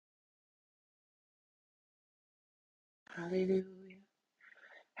Hallelujah.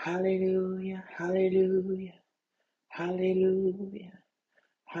 Hallelujah. Hallelujah. Hallelujah.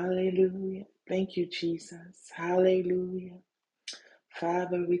 Hallelujah. Thank you, Jesus. Hallelujah.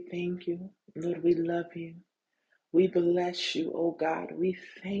 Father, we thank you. Lord, we love you. We bless you, oh God. We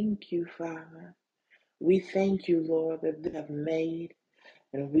thank you, Father. We thank you, Lord, that you have made,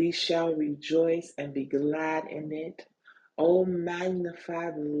 and we shall rejoice and be glad in it. Oh,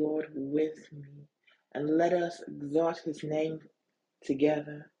 magnify the Lord with me, and let us exalt his name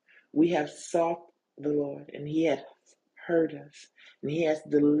together. We have sought the Lord, and he has heard us, and he has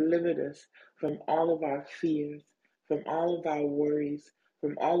delivered us from all of our fears, from all of our worries,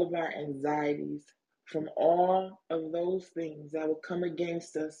 from all of our anxieties, from all of those things that will come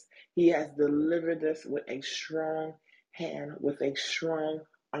against us. He has delivered us with a strong hand, with a strong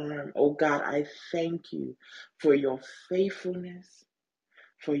arm. Oh God, I thank you for your faithfulness,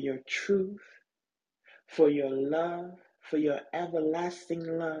 for your truth, for your love, for your everlasting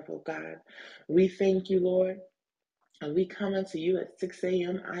love, oh God. We thank you, Lord, and we come unto you at 6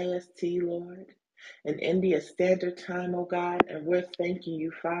 AM IST, Lord, in India Standard Time, oh God, and we're thanking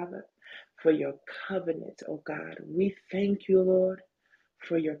you, Father, for your covenant, oh God. We thank you, Lord,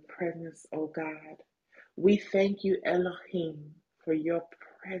 for your presence, oh God. We thank you, Elohim, for your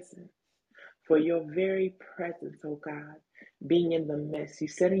presence, for your very presence, oh God, being in the midst. You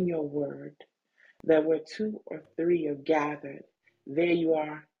said in your word that where two or three are gathered, there you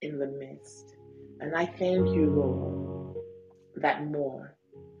are in the midst. And I thank you, Lord, that more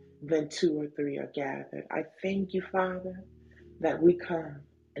than two or three are gathered. I thank you, Father, that we come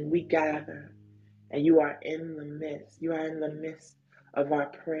and we gather, and you are in the midst. You are in the midst of our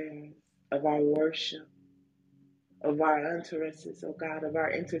prayers, of our worship, of our utterances, oh God, of our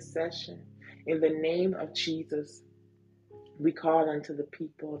intercession. In the name of Jesus, we call unto the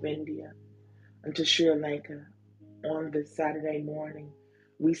people of India, unto Sri Lanka, on this Saturday morning.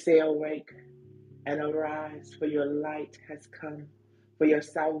 We say, awake and arise, for your light has come, for your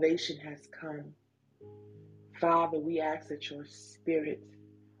salvation has come. Father, we ask that your spirit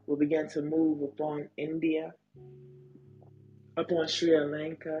will begin to move upon India, upon Sri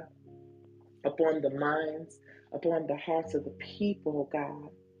Lanka, upon the minds, upon the hearts of the people, oh God,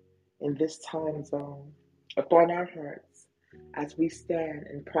 in this time zone, upon our hearts, as we stand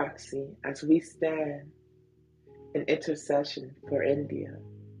in proxy, as we stand in intercession for India,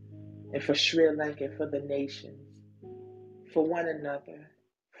 and for Sri Lanka, for the nations, for one another,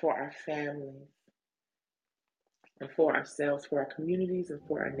 for our families, and for ourselves, for our communities, and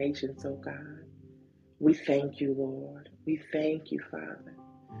for our nations, oh God. We thank you, Lord. We thank you, Father.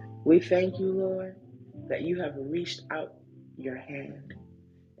 We thank you, Lord, that you have reached out your hand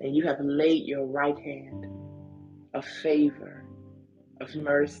and you have laid your right hand of favor, of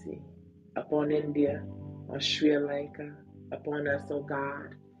mercy upon India, on Sri Lanka, upon us, oh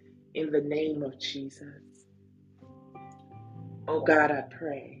God, in the name of Jesus. Oh God, I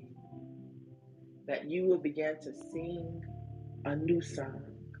pray that you will begin to sing a new song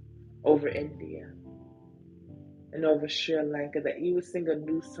over India and over Sri Lanka, that you will sing a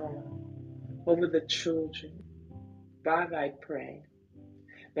new song over the children. Father, I pray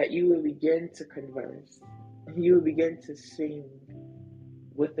that you will begin to converse, and you will begin to sing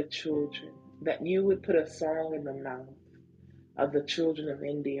with the children, that you would put a song in the mouth of the children of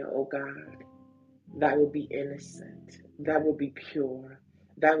India, oh God, that will be innocent, that will be pure,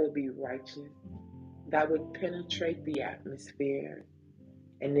 that will be righteous, that would penetrate the atmosphere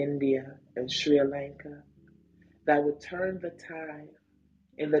in India and Sri Lanka, that would turn the tide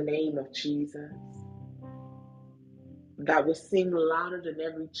in the name of Jesus, that would sing louder than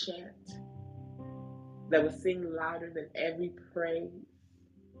every chant, that would sing louder than every praise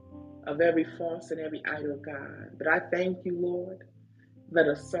of every false and every idol God. But I thank you, Lord, that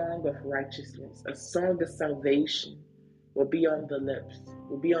a song of righteousness, a song of salvation will be on the lips,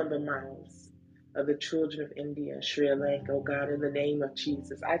 will be on the mouths of the children of India and Sri Lanka, oh God, in the name of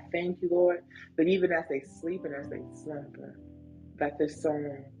Jesus. I thank you, Lord, that even as they sleep and as they slumber, that this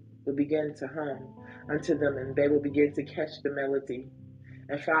song will begin to hum unto them and they will begin to catch the melody.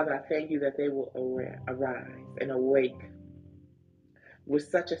 And Father, I thank you that they will arise and awake with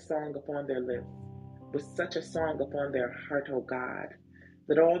such a song upon their lips, with such a song upon their heart, oh God,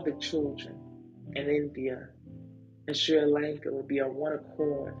 that all the children in India and Sri Lanka will be on one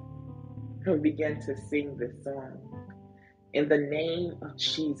accord and begin to sing this song. In the name of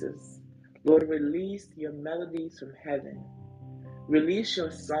Jesus, Lord, release your melodies from heaven. Release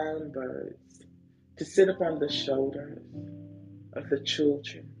your songbirds to sit upon the shoulders of the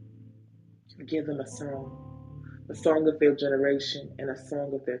children. Give them a song of their generation and a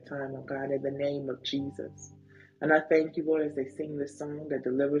song of their time, oh God, in the name of Jesus. And I thank you, Lord, as they sing this song, that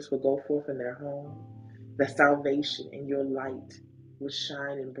deliverance will go forth in their home, that salvation and your light will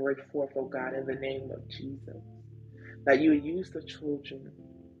shine and break forth, oh God, in the name of Jesus. That you will use the children,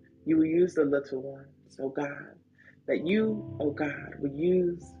 you will use the little ones, oh God. That you, oh God, will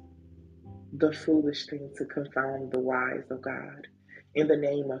use the foolish things to confound the wise, oh God, in the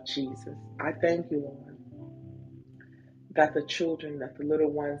name of Jesus. I thank you, Lord, that the children, that the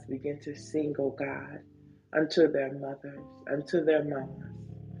little ones begin to sing, oh God, unto their mothers, unto their mamas,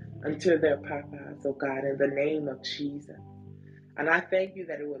 unto their papas, oh God, in the name of Jesus. And I thank you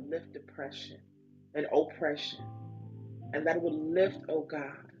that it would lift depression and oppression, and that it would lift, oh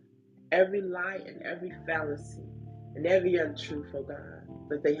God, every lie and every fallacy and every untruth, oh God,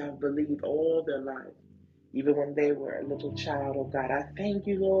 that they have believed all their life, even when they were a little child, oh God. I thank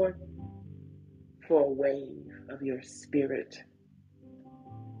you, Lord, for a wave of your spirit,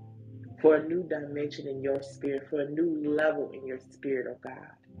 for a new dimension in your spirit, for a new level in your spirit, oh God.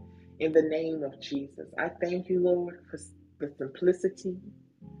 In the name of Jesus, I thank you, Lord, for the simplicity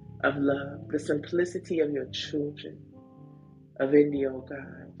of love, the simplicity of your children of India, oh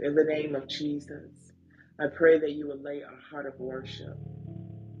God. In the name of Jesus, I pray that you will lay a heart of worship,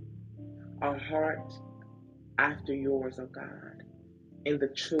 a heart after yours, oh God, in the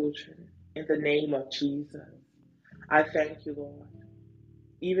children, in the name of Jesus. I thank you, Lord,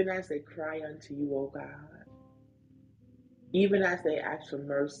 even as they cry unto you, oh God, even as they ask for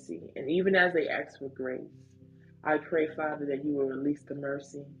mercy, and even as they ask for grace. I pray, Father, that you will release the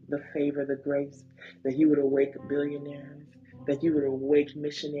mercy, the favor, the grace, that you would awake billionaires, that you would awake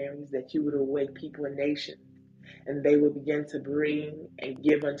missionaries, that you would awake people and nations, and they will begin to bring and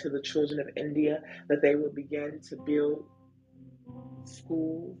give unto the children of India, that they will begin to build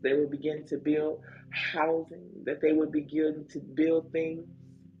schools, they will begin to build housing, that they will begin to build things,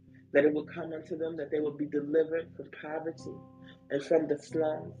 that it will come unto them, that they will be delivered from poverty and from the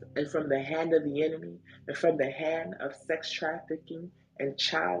slums and from the hand of the enemy and from the hand of sex trafficking and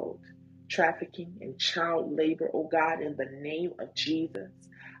child labor, oh God, in the name of Jesus.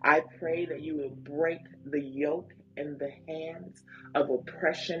 I pray that you will break the yoke and the hands of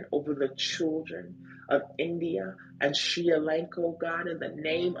oppression over the children of India and Sri Lanka, oh God, in the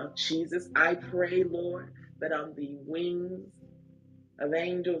name of Jesus. I pray, Lord, that on the wings of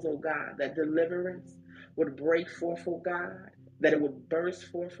angels, oh God, that deliverance would break forth, oh God, that it would burst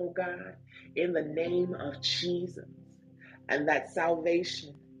forth, oh God, in the name of Jesus, and that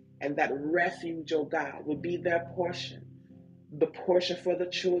salvation and that refuge, oh God, would be their portion, the portion for the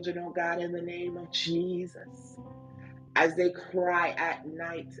children, oh God, in the name of Jesus. As they cry at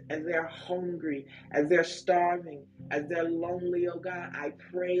night, as they're hungry, as they're starving, as they're lonely, oh God, I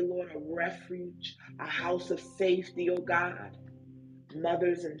pray, Lord, a refuge, a house of safety, oh God,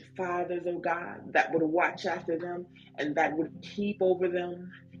 mothers and fathers, oh God, that would watch after them and that would keep over them,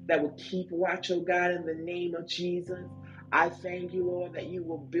 that would keep watch, oh God, in the name of Jesus. I thank you, Lord, that you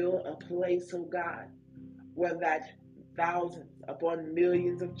will build a place, oh God, where that thousands upon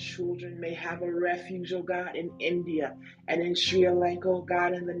millions of children may have a refuge, oh God, in India and in Sri Lanka, oh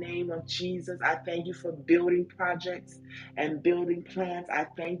God, in the name of Jesus. I thank you for building projects and building plans. I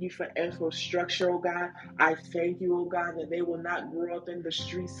thank you for infrastructure, oh God. I thank you, oh God, that they will not grow up in the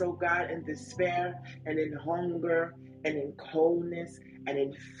streets, oh God, in despair and in hunger and in coldness and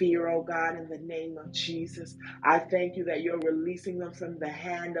in fear, oh God, in the name of Jesus. I thank you that you're releasing them from the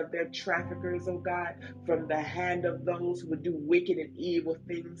hand of their traffickers, oh God, from the hand of those who would do wicked and evil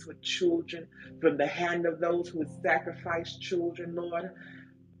things with children, from the hand of those who would sacrifice children, Lord,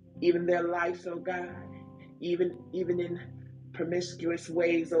 even their lives, oh God, even in promiscuous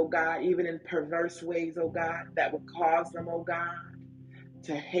ways, oh God, even in perverse ways, oh God, that would cause them, oh God,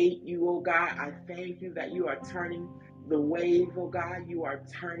 to hate you, oh God. I thank you that you are turning the wave, oh God. You are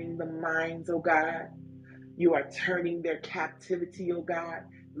turning the minds, oh God. You are turning their captivity, oh God,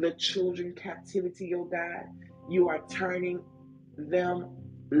 the children captivity, oh God. You are turning them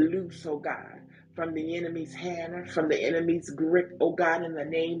loose, oh God, from the enemy's hand, from the enemy's grip, oh God, in the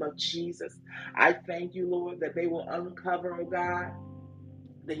name of Jesus. I thank you, Lord, that they will uncover, oh God,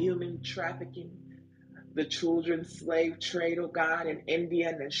 the human trafficking, the children's slave trade, oh God, in India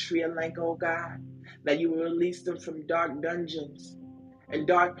and in Sri Lanka, oh God, that you will release them from dark dungeons and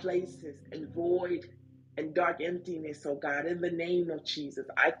dark places and void and dark emptiness, oh God, in the name of Jesus.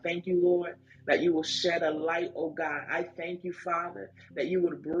 I thank you, Lord, that you will shed a light, oh God. I thank you, Father, that you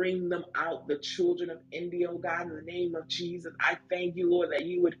would bring them out, the children of India, oh God, in the name of Jesus. I thank you, Lord, that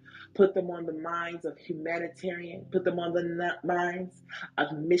you would put them on the minds of humanitarian, put them on the minds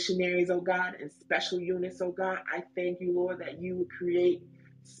of missionaries, oh God, and special units, oh God. I thank you, Lord, that you would create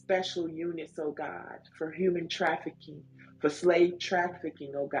special units, oh God, for human trafficking, for slave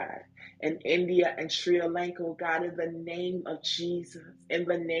trafficking, oh God, in India and Sri Lanka, oh God, in the name of Jesus, in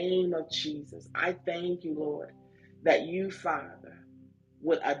the name of Jesus. I thank you, Lord, that you, Father,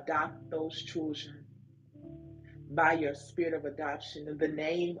 would adopt those children by your spirit of adoption in the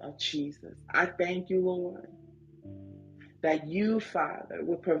name of Jesus. I thank you, Lord, that you, Father,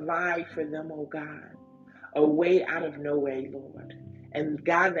 would provide for them, oh God, a way out of no way, Lord. And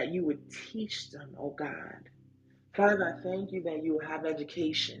God, that you would teach them, oh God. Father, I thank you that you will have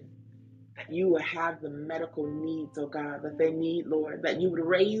education, that you will have the medical needs, oh God, that they need, Lord, that you would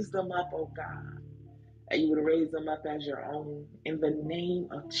raise them up, oh God, that you would raise them up as your own in the name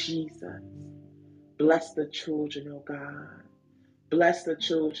of Jesus. Bless the children, oh God. Bless the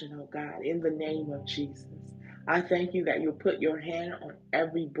children, oh God, in the name of Jesus. I thank you that you'll put your hand on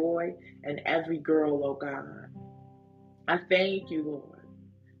every boy and every girl, oh God. I thank you, Lord,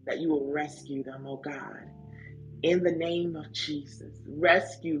 that you will rescue them, oh God, in the name of Jesus.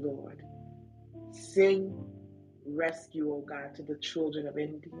 Rescue, Lord. Sing rescue, oh God, to the children of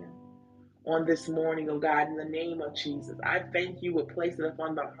India on this morning, oh God, in the name of Jesus. I thank you would place it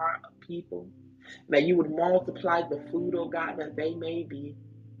upon the heart of people, that you would multiply the food, oh God, that they may be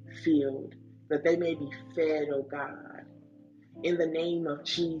filled, that they may be fed, oh God, in the name of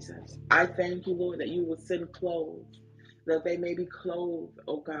Jesus. I thank you, Lord, that you will send clothes, that they may be clothed,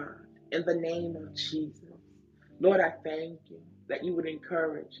 oh God, in the name of Jesus. Lord, I thank you that you would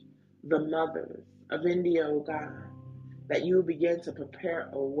encourage the mothers of India, oh God, that you would begin to prepare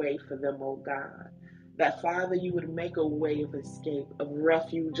a way for them, oh God. That, Father, you would make a way of escape, of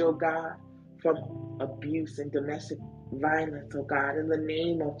refuge, oh God, from abuse and domestic violence, oh God, in the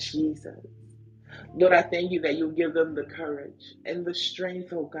name of Jesus. Lord, I thank you that you'll give them the courage and the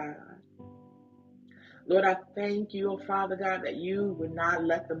strength, oh God. Lord, I thank you, oh Father God, that you would not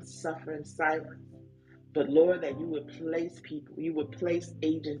let them suffer in silence. But Lord, that you would place people, you would place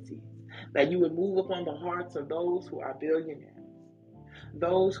agencies, that you would move upon the hearts of those who are billionaires,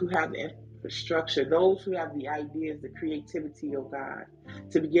 those who have the infrastructure, those who have the ideas, the creativity, oh God,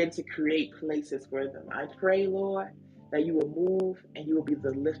 to begin to create places for them. I pray, Lord, that you will move and you will be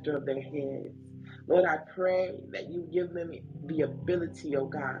the lifter of their heads. Lord, I pray that you give them the ability, oh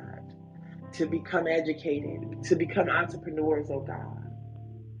God, to become educated, to become entrepreneurs, oh God.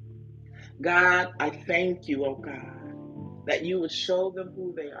 God, I thank you, oh God, that you would show them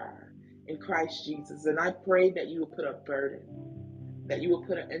who they are in Christ Jesus. And I pray that you will put a burden, that you will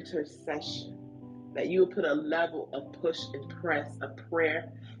put an intercession, that you will put a level of push and press, of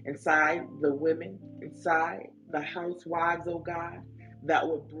prayer inside the women, inside the housewives, oh God, that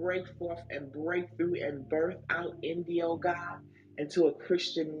will break forth and break through and birth out India, oh God, into a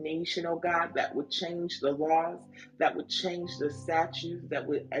Christian nation, oh God, that would change the laws, that would change the statutes, that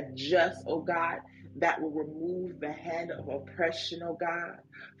would adjust, oh God, that will remove the hand of oppression, oh God,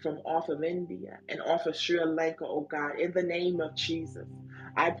 from off of India and off of Sri Lanka, oh God, in the name of Jesus.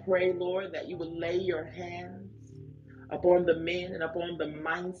 I pray, Lord, that you would lay your hands upon the men and upon the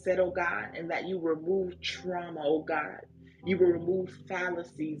mindset, oh God, and that you remove trauma, oh God. You will remove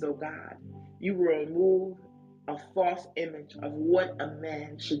fallacies, oh God. You will remove a false image of what a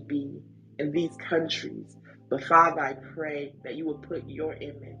man should be in these countries. But Father, I pray that you will put your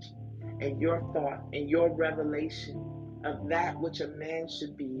image and your thought and your revelation of that which a man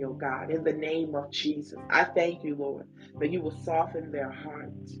should be, oh God, in the name of Jesus. I thank you, Lord, that you will soften their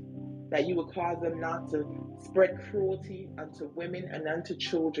hearts, that you will cause them not to spread cruelty unto women and unto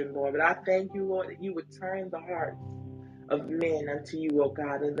children, Lord. But I thank you, Lord, that you would turn the hearts of men unto you, oh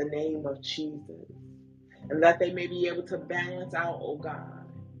God, in the name of Jesus. And that they may be able to balance out, oh God,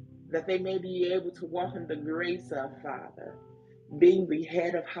 that they may be able to walk in the grace of, Father, being the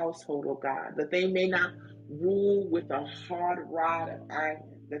head of household, oh God, that they may not rule with a hard rod of iron,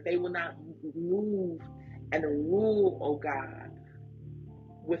 that they will not move and rule, oh God,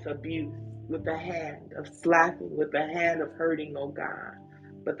 with abuse, with the hand of slapping, with the hand of hurting, oh God,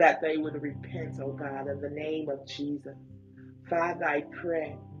 but that they would repent, oh God, in the name of Jesus. Father, I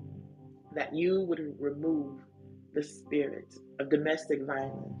pray that you would remove the spirit of domestic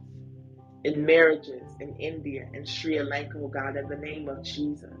violence in marriages in India and Sri Lanka, oh God, in the name of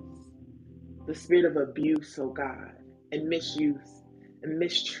Jesus. The spirit of abuse, oh God, and misuse and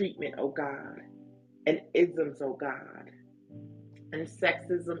mistreatment, oh God, and isms, oh God, and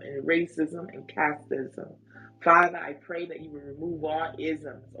sexism and racism and casteism. Father, I pray that you will remove all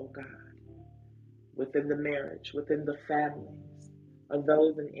isms, oh God, within the marriage, within the families of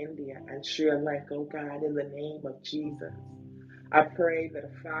those in India and Sri Lanka, oh God, in the name of Jesus. I pray that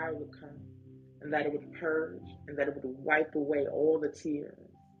a fire would come and that it would purge and that it would wipe away all the tears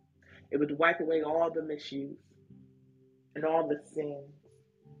It would wipe away all the misuse and all the sins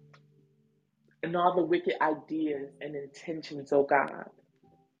and all the wicked ideas and intentions, oh God.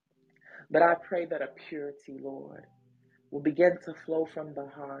 But I pray that a purity, Lord, will begin to flow from the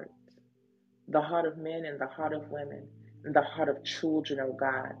heart of men and the heart of women and the heart of children, oh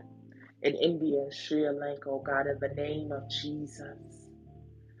God, in India and Sri Lanka, oh God, in the name of Jesus.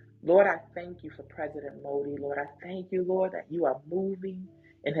 Lord, I thank you for President Modi. Lord, I thank you, Lord, that you are moving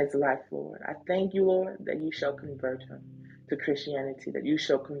in his life, Lord. I thank you, Lord, that you shall convert him to Christianity, that you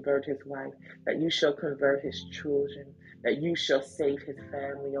shall convert his wife, that you shall convert his children, that you shall save his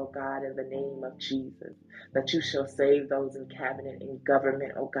family, oh God, in the name of Jesus, that you shall save those in cabinet and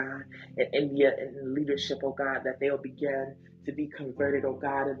government, oh God, in India and in leadership, oh God, that they'll begin to be converted, oh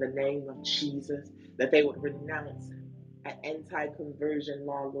God, in the name of Jesus, that they would renounce an anti-conversion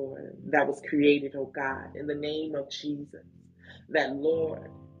law, Lord, that was created, oh God, in the name of Jesus. That, Lord,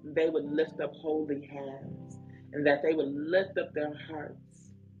 they would lift up holy hands and that they would lift up their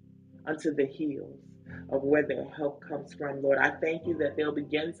hearts unto the hills of where their help comes from, Lord. I thank you that they'll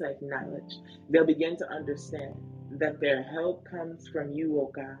begin to acknowledge, they'll begin to understand that their help comes from you,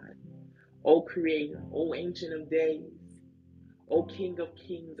 oh God. O Creator, O Ancient of Days, O King of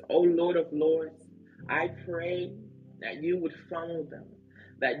Kings, O Lord of Lords, I pray that you would funnel them,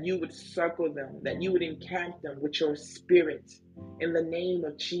 that you would circle them, that you would encamp them with your spirit in the name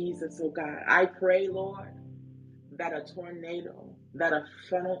of Jesus, oh God. I pray, Lord, that a tornado, that a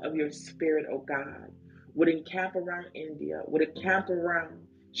funnel of your spirit, oh God, would encamp around India, would encamp around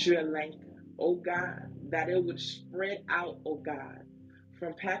Sri Lanka, oh God, that it would spread out, oh God,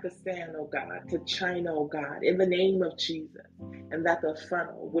 from Pakistan, oh God, to China, oh God, in the name of Jesus, and that the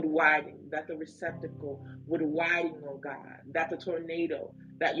funnel would widen, that the receptacle would widen, oh God, that the tornado,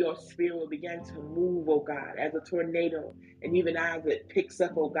 that your spirit will begin to move, oh God, as a tornado, and even as it picks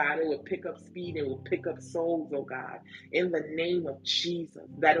up, oh God, it will pick up speed, it will pick up souls, oh God, in the name of Jesus,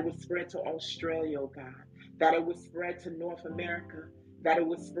 that it would spread to Australia, oh God, that it would spread to North America, that it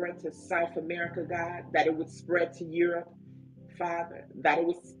would spread to South America, God, that it would spread to Europe, Father, that it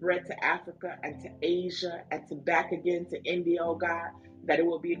would spread to Africa and to Asia and to back again to India, oh God, that it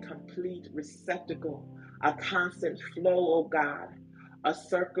will be a complete receptacle, a constant flow, oh God, a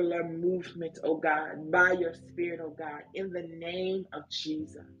circular movement, oh God, by your Spirit, oh God, in the name of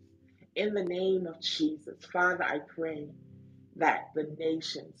Jesus. In the name of Jesus, Father, I pray that the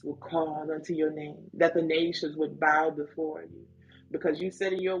nations will call unto your name, that the nations would bow before you. Because you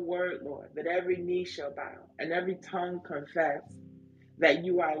said in your word, Lord, that every knee shall bow and every tongue confess that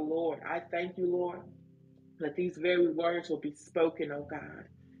you are Lord. I thank you, Lord, that these very words will be spoken, oh God,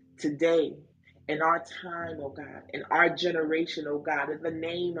 today, in our time, oh God, in our generation, oh God, in the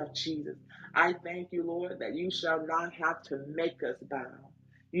name of Jesus. I thank you, Lord, that you shall not have to make us bow.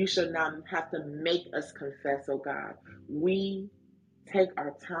 You shall not have to make us confess, oh God. We take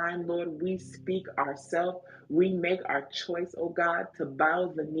our time, Lord. We speak ourselves. We make our choice, oh God, to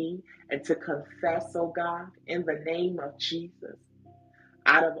bow the knee and to confess, oh God, in the name of Jesus,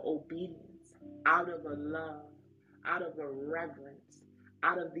 out of obedience, out of a love, out of a reverence,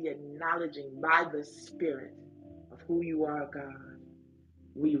 out of the acknowledging by the Spirit of who you are, God.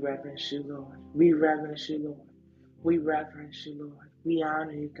 We reverence you, Lord. We reverence you, Lord. We reverence you, Lord. We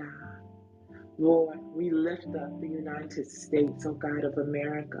honor you, God. Lord, we lift up the United States, oh God, of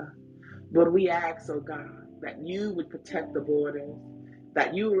America. Lord, we ask, oh God, that you would protect the borders,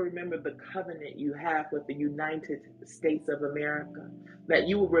 that you will remember the covenant you have with the United States of America, that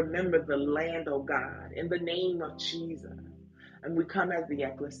you will remember the land, oh God, in the name of Jesus. And we come as the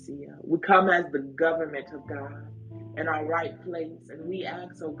ecclesia, we come as the government of God in our right place, and we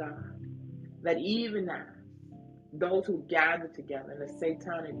ask, oh God, that even now, those who gather together in the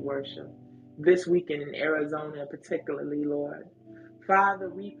satanic worship this weekend in Arizona, particularly, Lord, Father,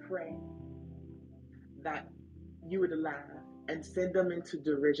 we pray that you would laugh and send them into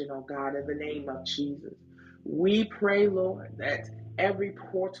derision, oh God, in the name of Jesus. We pray, Lord, that every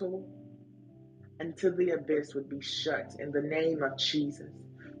portal into the abyss would be shut in the name of Jesus.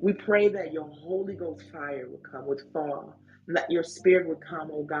 We pray that your Holy Ghost fire would come, would fall, and that your spirit would come,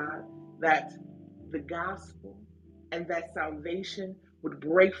 oh God, that the gospel and that salvation would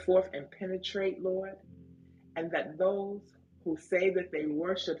break forth and penetrate, Lord, and that those who say that they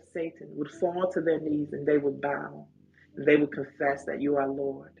worship Satan would fall to their knees and they would bow and they would confess that you are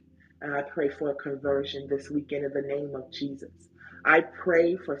Lord. And I pray for a conversion this weekend in the name of Jesus. I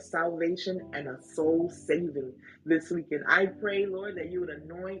pray for salvation and a soul saving this weekend. I pray, Lord, that you would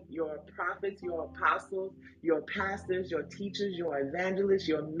anoint your prophets, your apostles, your pastors, your teachers, your evangelists,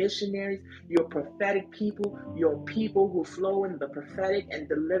 your missionaries, your prophetic people, your people who flow in the prophetic and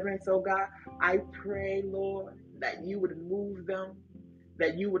deliverance, oh God. I pray, Lord, that you would move them,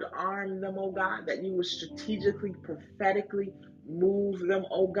 that you would arm them, oh God, that you would strategically, prophetically move them,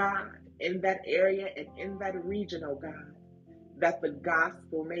 oh God, in that area and in that region, oh God, that the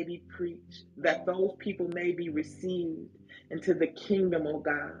gospel may be preached, that those people may be received into the kingdom, oh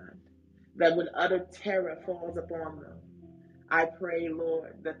God, that when utter terror falls upon them, I pray,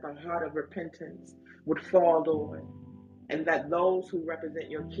 Lord, that the heart of repentance would fall, Lord, and that those who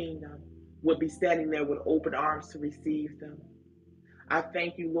represent your kingdom would be standing there with open arms to receive them. I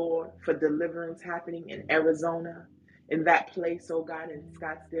thank you, Lord, for deliverance happening in Arizona, in that place, oh God, in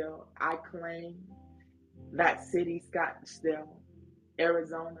Scottsdale. I claim that city, Scottsdale,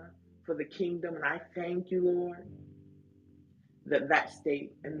 Arizona, for the kingdom. And I thank you, Lord, that that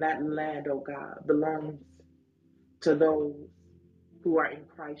state and that land, oh God, belongs to those who are in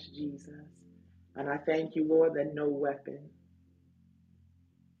Christ Jesus. And I thank you, Lord, that no weapon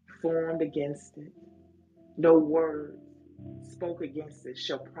formed against it, no words spoke against it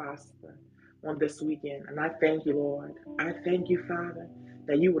shall prosper on this weekend. And I thank you, Lord. I thank you, Father,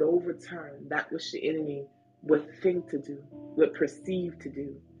 that you would overturn that which the enemy would think to do, would perceive to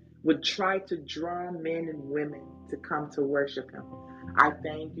do, would try to draw men and women to come to worship him. I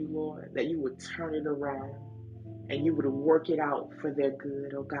thank you, Lord, that you would turn it around and you would work it out for their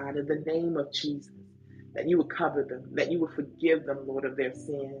good, oh God, in the name of Jesus, that you would cover them, that you would forgive them, Lord, of their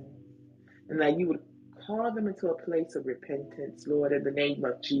sins, and that you would call them into a place of repentance, Lord, in the name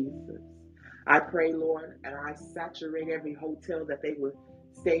of Jesus. I pray, Lord, and I saturate every hotel that they will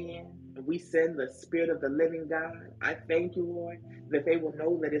stay in. And we send the Spirit of the living God. I thank you, Lord, that they will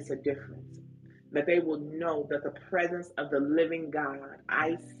know that it's a difference, that they will know that the presence of the living God,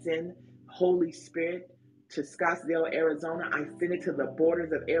 I send Holy Spirit to Scottsdale, Arizona. I send it to the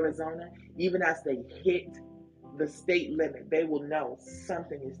borders of Arizona, even as they hit the state limit, they will know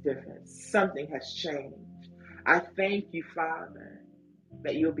something is different. Something has changed. I thank you, Father,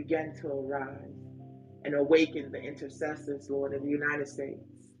 that you'll begin to arise and awaken the intercessors, Lord, in the United States,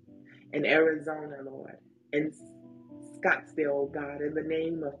 in Arizona, Lord, in Scottsdale, God, in the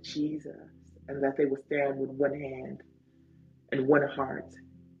name of Jesus, and that they will stand with one hand and one heart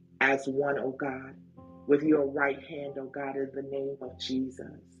as one, oh God, with your right hand, oh God, in the name of Jesus.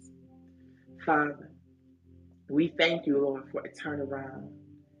 Father, we thank you, Lord, for a turnaround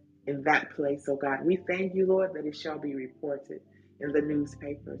in that place, oh God. We thank you, Lord, that it shall be reported in the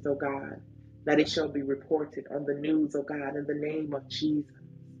newspapers, oh God, that it shall be reported on the news, oh God, in the name of Jesus.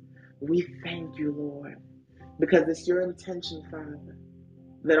 We thank you, Lord, because it's your intention, Father,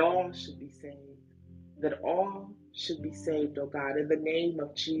 that all should be saved, that all should be saved, oh God, in the name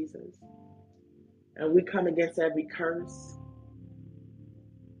of Jesus. And we come against every curse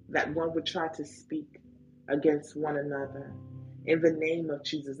that one would try to speak against one another. In the name of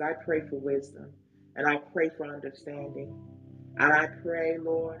Jesus, I pray for wisdom and I pray for understanding. And I pray,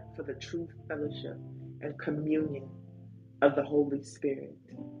 Lord, for the true fellowship and communion of the Holy Spirit,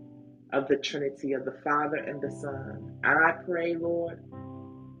 of the Trinity, of the Father and the Son. And I pray, Lord,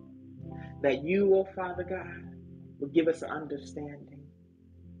 that you, oh Father God, will give us an understanding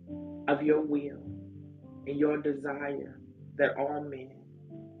of your will and your desire that all men,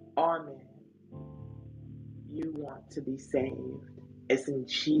 you want to be saved. It's in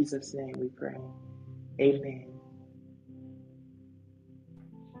Jesus' name we pray. Amen.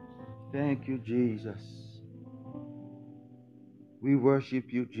 Thank you, Jesus. We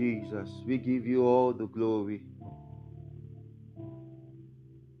worship you, Jesus. We give you all the glory.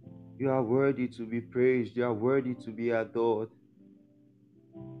 You are worthy to be praised. You are worthy to be adored.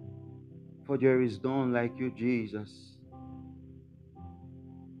 For there is none like you, Jesus.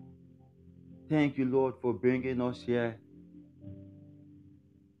 Thank you, Lord, for bringing us here.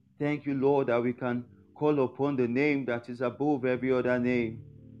 Thank you, Lord, that we can call upon the name that is above every other name.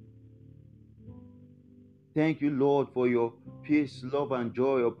 Thank you, Lord, for your peace, love, and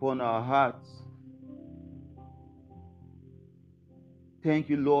joy upon our hearts. Thank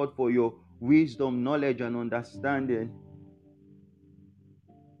you, Lord, for your wisdom, knowledge, and understanding.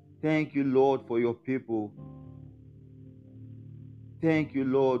 Thank you, Lord, for your people. Thank you,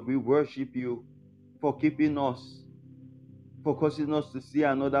 Lord. We worship you for keeping us, for causing us to see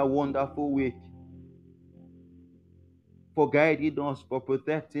another wonderful week, for guiding us, for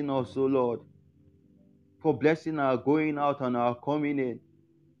protecting us, O Lord, for blessing our going out and our coming in,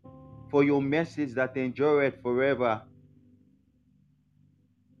 for your message that endureth forever.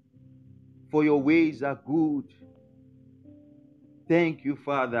 for your ways are good. Thank you,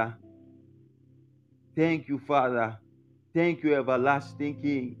 Father. Thank you, Father. Thank you, everlasting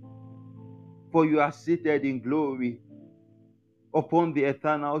King, for you are seated in glory upon the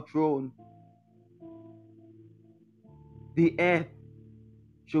eternal throne. The earth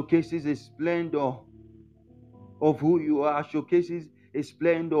showcases a splendor of who you are, showcases a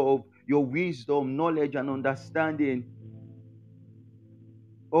splendor of your wisdom, knowledge, and understanding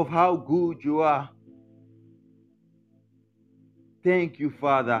of how good you are. Thank you,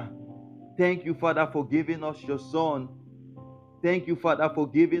 Father. Thank you, Father, for giving us your Son. Thank you, Father, for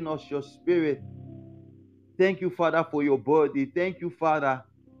giving us your Spirit. Thank you, Father, for your body. Thank you, Father,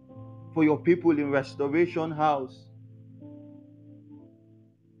 for your people in Restoration House.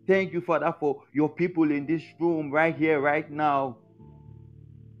 Thank you, Father, for your people in this room right here, right now.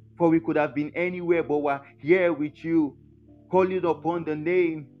 For we could have been anywhere, but we're here with you, calling upon the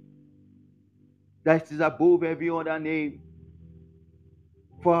name that is above every other name.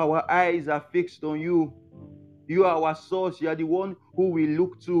 For our eyes are fixed on you. You are our source. You are the one who we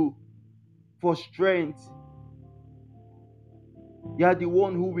look to for strength. You are the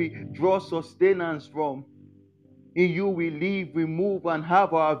one who we draw sustenance from. In you we live, we move, and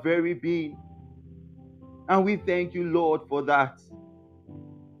have our very being. And we thank you, Lord, for that.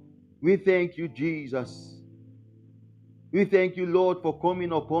 We thank you, Jesus. We thank you, Lord, for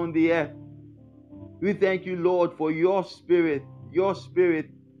coming upon the earth. We thank you, Lord, for your spirit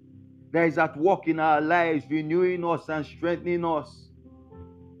that is at work in our lives, renewing us and strengthening us.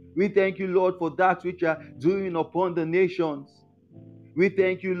 We thank you, Lord, for that which you are doing upon the nations. We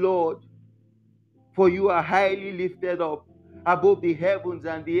thank you, Lord, for you are highly lifted up above the heavens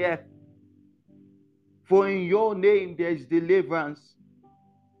and the earth. For in your name there is deliverance.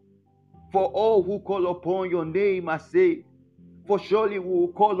 For all who call upon your name are saved. For surely we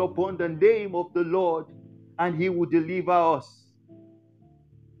will call upon the name of the Lord, and he will deliver us.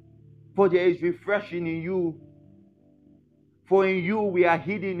 For there is refreshing in you. For in you we are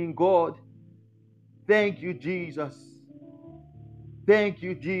hidden in God. Thank you, Jesus. Thank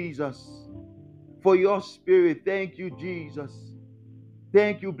you, Jesus, for your spirit. Thank you, Jesus.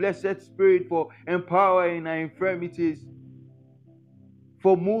 Thank you, blessed Spirit, for empowering our infirmities,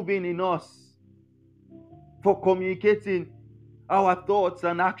 for moving in us, for communicating our thoughts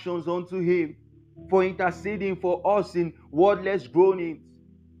and actions unto him, for interceding for us in wordless groanings,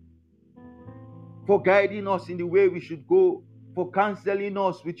 for guiding us in the way we should go, for counseling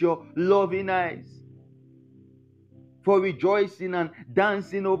us with your loving eyes, for rejoicing and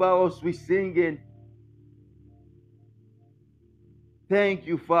dancing over us with singing. Thank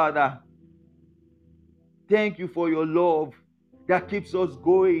you, Father. Thank you for your love that keeps us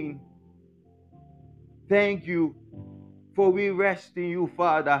going. Thank you for we rest in you,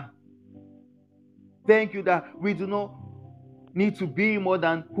 Father. Thank you that we do not need to be more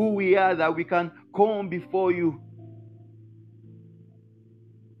than who we are, that we can come before you.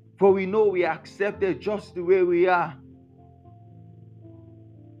 For we know we are accepted just the way we are.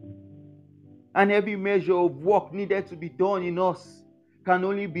 And every measure of work needed to be done in us can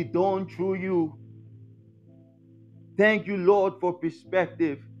only be done through you. Thank you, Lord, for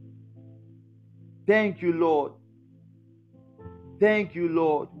perspective. Thank you, Lord. Thank you,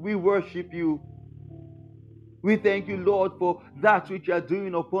 Lord. We worship you. We thank you, Lord, for that which you are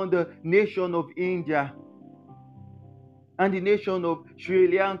doing upon the nation of India and the nation of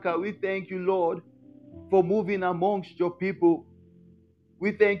Sri Lanka. We thank you, Lord, for moving amongst your people.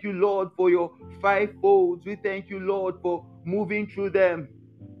 We thank you, Lord, for your fivefolds. We thank you, Lord, for moving through them.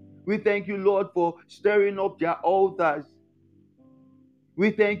 We thank you, Lord, for stirring up their altars.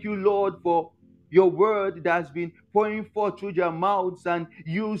 We thank you, Lord, for your word that has been pouring forth through their mouths and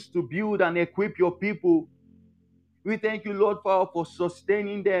used to build and equip your people. We thank you, Lord, for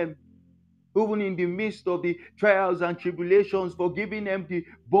sustaining them, even in the midst of the trials and tribulations, for giving them the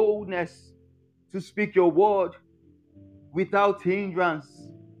boldness to speak your word without hindrance,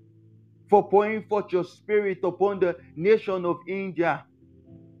 for pouring forth your spirit upon the nation of India.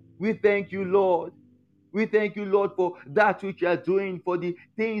 We thank you, Lord. We thank you, Lord, for that which you are doing, for the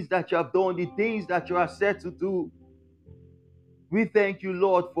things that you have done, the things that you are set to do. We thank you,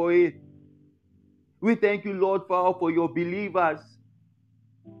 Lord, for it. We thank you, Lord, for your believers.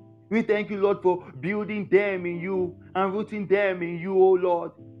 We thank you, Lord, for building them in you and rooting them in you, oh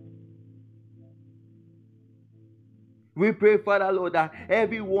Lord. We pray, Father, Lord, that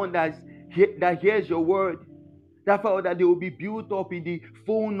everyone that hears your word, that, Father, that they will be built up in the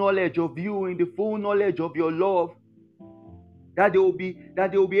full knowledge of you, in the full knowledge of your love, that they will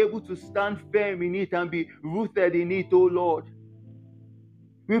be able to stand firm in it and be rooted in it, oh Lord.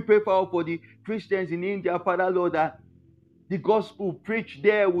 We pray, Father, for the Christians in India, Father Lord, that the gospel preached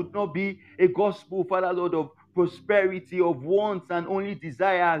there would not be a gospel, Father Lord, of prosperity, of wants and only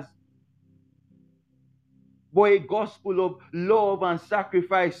desires, but a gospel of love and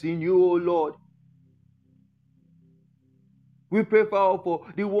sacrifice in you, O Lord. We pray, Father, for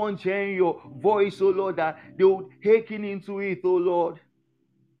the ones hearing your voice, O Lord, that they would hasten into it, O Lord.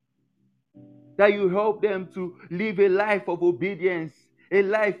 That you help them to live a life of obedience, a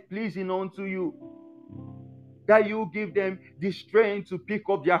life pleasing unto you. That you give them the strength to pick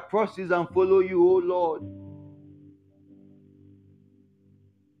up their crosses and follow you, O Lord.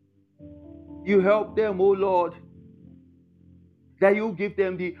 You help them, O Lord. That you give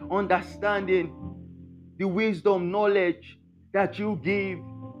them the understanding, the wisdom, knowledge that you give,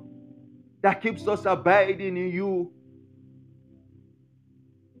 that keeps us abiding in you.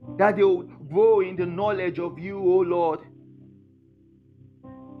 That they will grow in the knowledge of you, O Lord.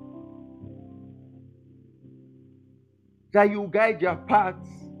 That you guide their paths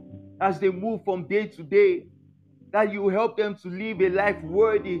as they move from day to day. That you help them to live a life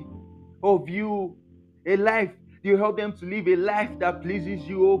worthy of you. A life, you help them to live a life that pleases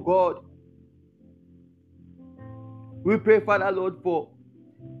you, O God. We pray, Father Lord, for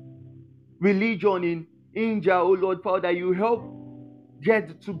religion in India, O Lord, Father, that you help there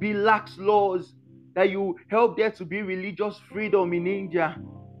to be lax laws, that you help there to be religious freedom in India.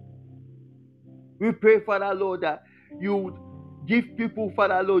 We pray, Father Lord, that you would give people,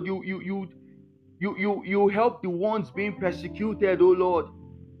 Father Lord, you help the ones being persecuted, oh Lord.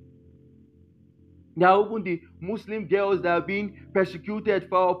 Now even the Muslim girls that are being persecuted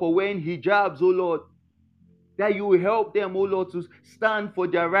for wearing hijabs, oh Lord, that you will help them, oh Lord, to stand for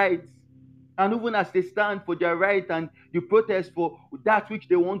their rights. And even as they stand for their right and you protest for that which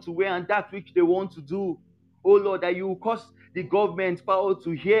they want to wear and that which they want to do, oh Lord, that you will cause the government power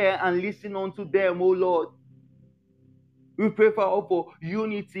to hear and listen unto them, oh Lord. We pray for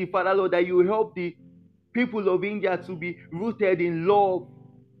unity, Father Lord, that you will help the people of India to be rooted in love,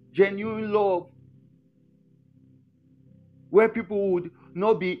 genuine love, where people would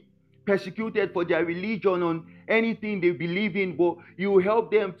not be persecuted for their religion on anything they believe in, but you will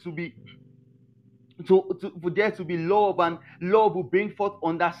help them to be for there to be love, and love will bring forth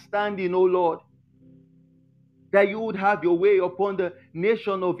understanding, oh Lord. That you would have your way upon the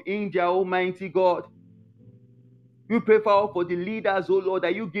nation of India, Almighty God. We pray for the leaders, oh Lord,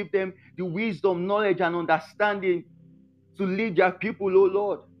 that you give them the wisdom, knowledge, and understanding to lead their people, oh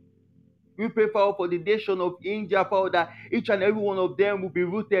Lord. We pray for the nation of India, Father, that each and every one of them will be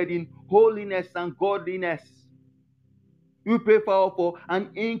rooted in holiness and godliness. We pray for an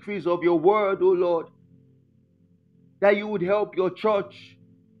increase of your word, oh Lord, that you would help your church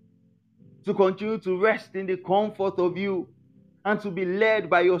to continue to rest in the comfort of you and to be led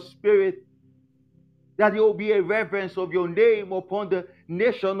by your spirit, that there will be a reverence of your name upon the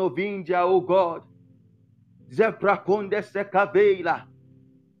nation of India, O God.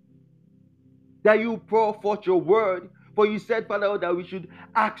 That you pour forth your word, for you said, Father, that we should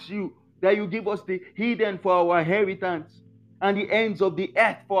ask you that you give us the hidden for our inheritance and the ends of the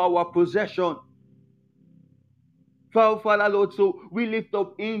earth for our possession. Father Lord, so we lift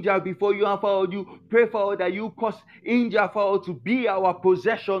up India before you, and Father, you pray, Father, that you cause India, Father, to be our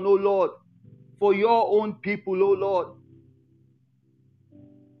possession, O Lord, for your own people, O Lord.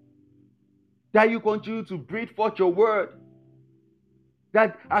 That you continue to breathe forth your word,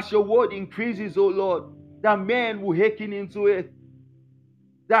 that as your word increases, O Lord, that men will hasten into it.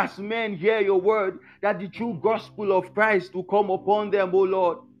 That as men hear your word, that the true gospel of Christ will come upon them, O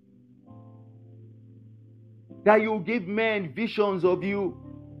Lord. That you give men visions of you,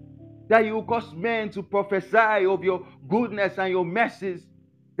 that you cause men to prophesy of your goodness and your mercies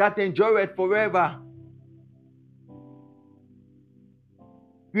that endureth forever.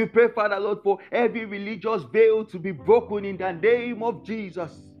 We pray, Father Lord, for every religious veil to be broken in the name of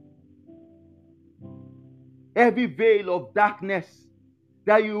Jesus. Every veil of darkness,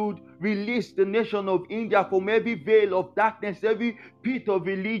 that you would release the nation of India from every veil of darkness, every pit of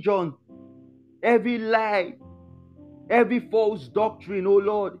religion, every lie, every false doctrine, oh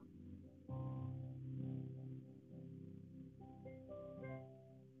Lord.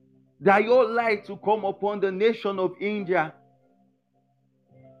 That your light will come upon the nation of India.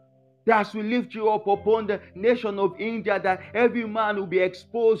 That as we lift you up upon the nation of India, that every man will be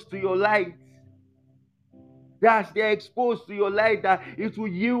exposed to your light. That as they are exposed to your light, that it will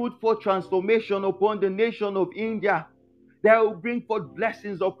yield for transformation upon the nation of India. That will bring forth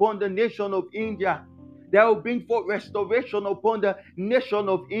blessings upon the nation of India. That will bring forth restoration upon the nation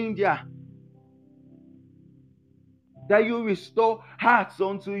of India. that you restore hearts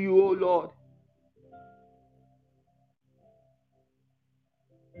unto you, O Lord.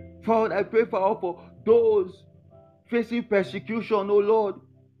 Father, I pray for those facing persecution, O Lord,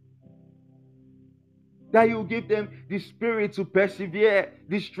 that you give them the spirit to persevere,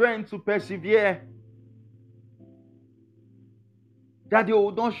 the strength to persevere, that they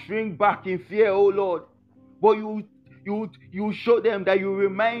will not shrink back in fear, O Lord, but you show them, that you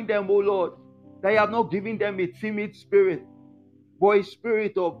remind them, O Lord, that you have not given them a timid spirit, but a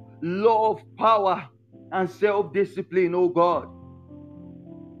spirit of love, power, and self-discipline, O God.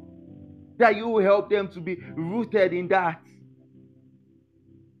 That you will help them to be rooted in that.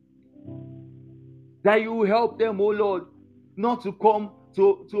 That you will help them, O Lord, not to come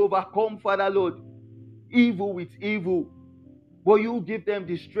to overcome, Father Lord, evil with evil, but you give them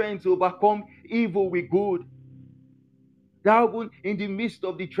the strength to overcome evil with good. That even in the midst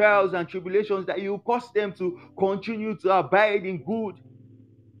of the trials and tribulations, that you cause them to continue to abide in good,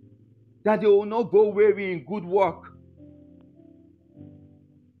 that they will not go weary in good work.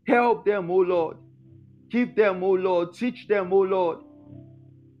 Help them, O Lord. Keep them, O Lord. Teach them, O Lord.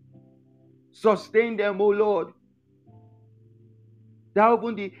 Sustain them, O Lord. That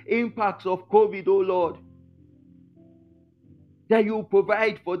even the impacts of COVID, O Lord, that you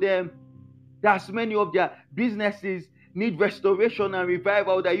provide for them. That many of their businesses need restoration and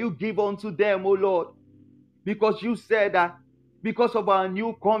revival, that you give unto them, O Lord. Because you said that because of our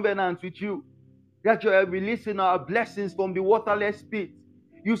new covenant with you, that you are releasing our blessings from the waterless pit.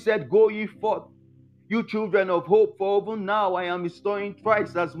 You said, go ye forth, you children of hope, for even now I am restoring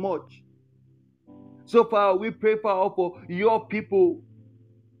twice as much. So far, we pray for your people,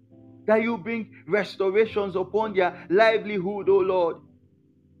 that you bring restorations upon their livelihood, O Lord.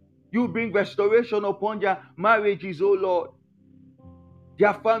 You bring restoration upon their marriages, O Lord,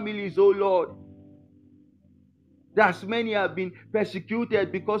 their families, O Lord. That many have been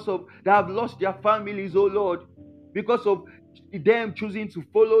persecuted because of, they have lost their families, O Lord, because of them choosing to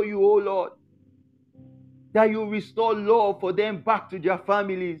follow you, O Lord. That you restore love for them back to their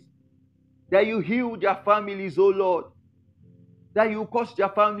families. That you heal their families, O Lord. That you cause their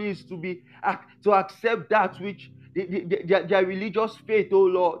families to accept that which their religious faith, O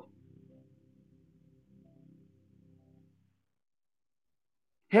Lord.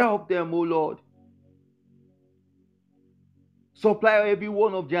 Help them, O Lord. Supply every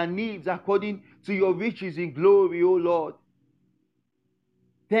one of their needs according to your riches in glory, O Lord.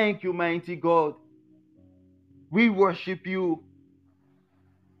 Thank you, mighty God. We worship you.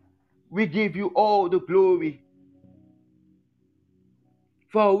 We give you all the glory.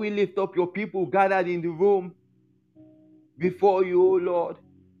 For we lift up your people gathered in the room before you, O Lord.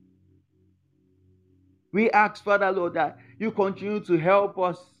 We ask, Father Lord, that you continue to help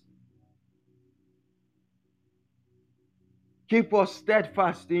us. Keep us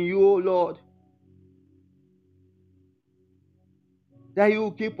steadfast in you, O Lord. That you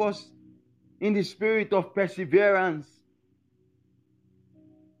will keep us in the spirit of perseverance.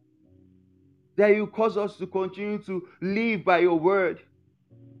 That you cause us to continue to live by your word.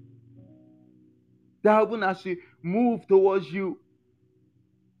 That even as we move towards you,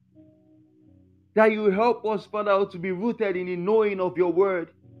 that you help us, Father, to be rooted in the knowing of your word,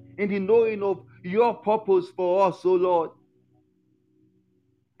 in the knowing of your purpose for us, O Lord.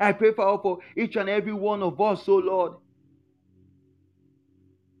 I pray, Father, for each and every one of us, O Lord,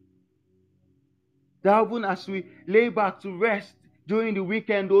 that even as we lay back to rest during the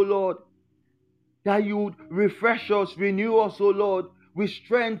weekend, O Lord, that you would refresh us, renew us, O Lord, with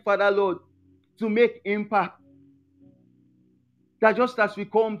strength, Father Lord, to make impact. That just as we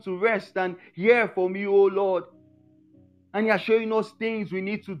come to rest and hear from you, O Lord, and you are showing us things we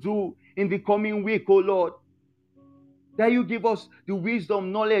need to do in the coming week, O Lord, that you give us the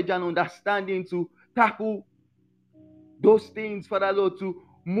wisdom, knowledge, and understanding to tackle those things, Father Lord, to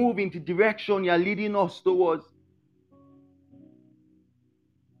move in the direction you are leading us towards.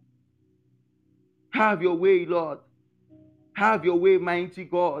 Have your way, Lord. Have your way, mighty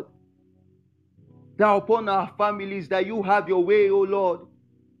God. That upon our families, that you have your way, O Lord.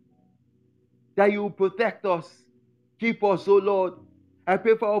 That you protect us, keep us, O Lord. I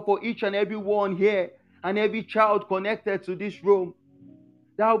pray for each and every one here and every child connected to this room,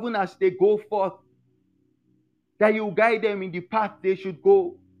 that even as they go forth, that you guide them in the path they should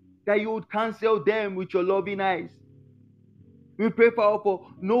go, that you would counsel them with your loving eyes. We pray, Father, for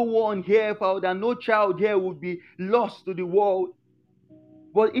no one here, Father, that no child here would be lost to the world,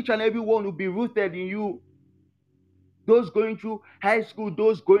 but each and every one will be rooted in you. Those going through high school,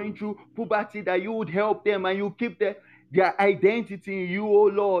 those going through puberty, that you would help them and you keep their identity in you, oh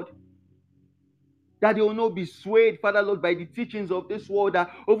Lord. That they will not be swayed, Father Lord, by the teachings of this world,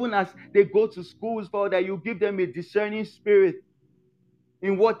 that even as they go to schools, Father, that you give them a discerning spirit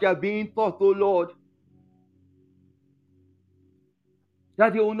in what they are being taught, oh Lord.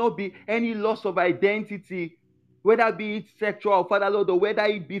 That there will not be any loss of identity, whether be it sexual, Father Lord, or whether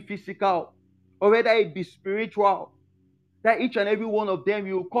it be physical, or whether it be spiritual. That each and every one of them,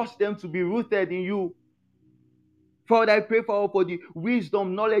 you will cause them to be rooted in you. Father, I pray for the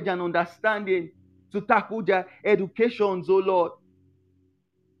wisdom, knowledge, and understanding to tackle their educations, oh Lord.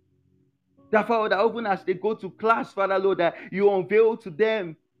 That, Father, even as they go to class, Father Lord, that you unveil to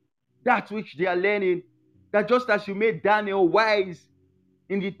them that which they are learning. That just as you made Daniel wise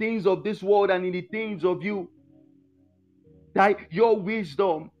in the things of this world and in the things of you, that your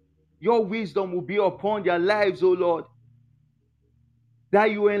wisdom will be upon their lives, oh Lord.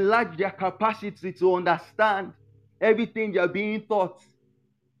 That you enlarge their capacity to understand everything they are being taught.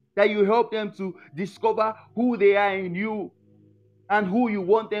 That you help them to discover who they are in you and who you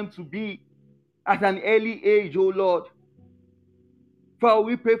want them to be at an early age, oh Lord. Father,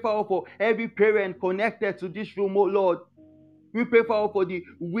 we pray for every parent connected to this room, oh Lord. We pray for the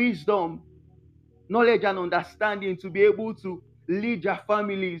wisdom, knowledge, and understanding to be able to lead their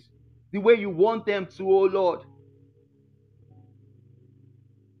families the way you want them to, oh Lord.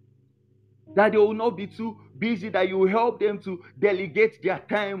 That they will not be too busy, that you will help them to delegate their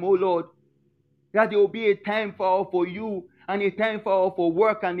time, oh Lord. That there will be a time for you, and a time for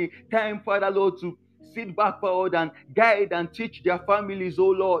work, and a time, Father Lord, to sit back, forward, and guide and teach their families,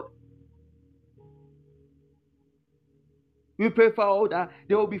 oh Lord. We pray for all that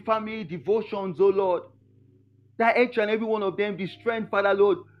there will be family devotions, oh Lord. That each and every one of them, the strength, Father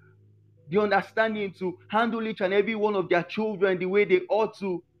Lord, the understanding to handle each and every one of their children the way they ought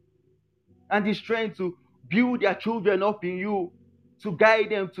to, and the strength to build their children up in you, to guide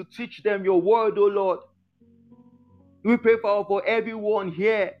them, to teach them your word, oh Lord. We pray for everyone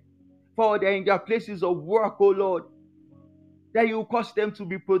here, for they're in their places of work, oh Lord. That you cause them to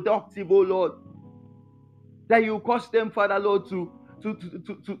be productive, oh Lord. That you cause them, Father Lord,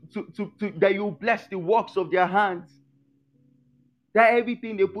 that you bless the works of their hands. That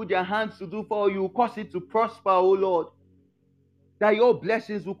everything they put their hands to do for you, cause it to prosper, oh Lord. That your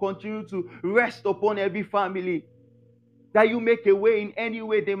blessings will continue to rest upon every family. That you make a way in any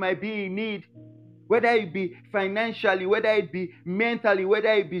way they might be in need, whether it be financially, whether it be mentally,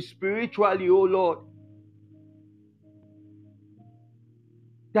 whether it be spiritually, oh Lord.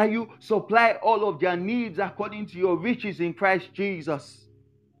 That you supply all of their needs according to your riches in Christ Jesus.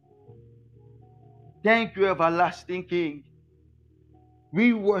 Thank you, everlasting King.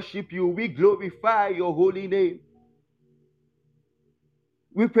 We worship you. We glorify your holy name.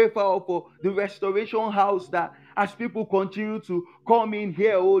 We pray for the restoration house, that as people continue to come in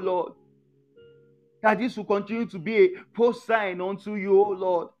here, oh Lord, that this will continue to be a post sign unto you, oh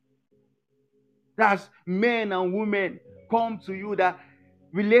Lord. That as men and women come to you, that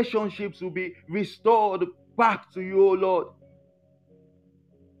relationships will be restored back to you, oh Lord.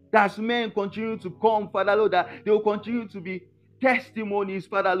 That as men continue to come, Father Lord, that they will continue to be testimonies,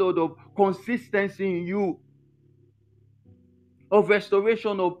 Father Lord, of consistency in you, of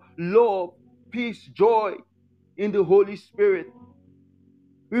restoration of love, peace, joy in the Holy Spirit.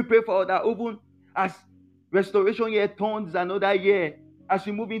 We pray for that even as restoration year turns another year, as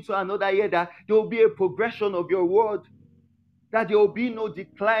we move into another year, that there will be a progression of your word, that there will be no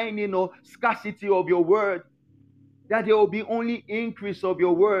declining or scarcity of your word, that there will be only increase of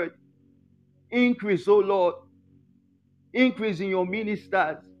your word. Increase, oh Lord. Increase in your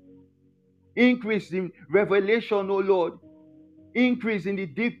ministers. Increase in revelation, oh Lord. Increase in the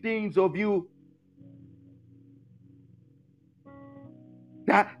deep things of you.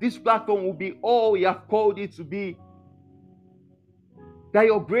 That this platform will be all you have called it to be. That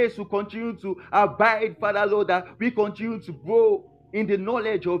your grace will continue to abide, Father Lord, that we continue to grow in the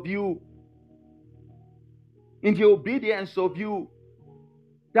knowledge of you, in the obedience of you,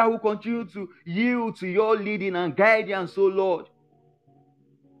 that will continue to yield to your leading and guidance, oh Lord.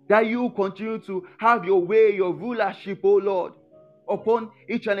 That you continue to have your way, your rulership, oh Lord, upon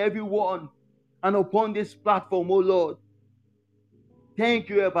each and every one and upon this platform, oh Lord. Thank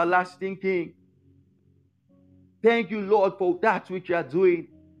you, everlasting King. Thank you, Lord, for that which you are doing.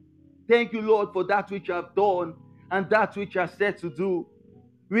 Thank you, Lord, for that which you have done and that which you are set to do.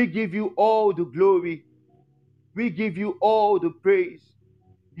 We give you all the glory. We give you all the praise.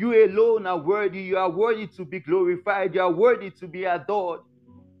 You alone are worthy. You are worthy to be glorified. You are worthy to be adored.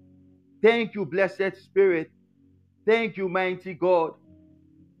 Thank you, blessed Spirit. Thank you, mighty God.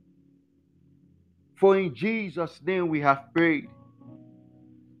 For in Jesus' name we have prayed.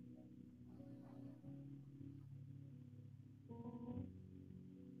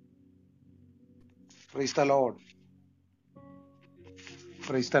 Praise the Lord.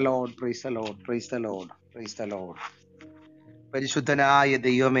 Praise the Lord. Praise the Lord. Praise the Lord. Praise the Lord. പരിശുദ്ധനായ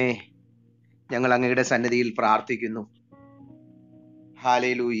ദൈവമേ, ഞങ്ങൾ അങ്ങയുടെ സന്നിധിയിൽ പ്രാർത്ഥിക്കുന്നു.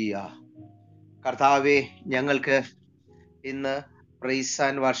 Hallelujah. കർത്താവേ, ഞങ്ങൾക്ക് ഇന്ന് price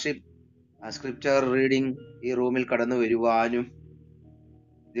and worship scripture reading ഈ റൂമിൽ കടന്നു വരുവാനും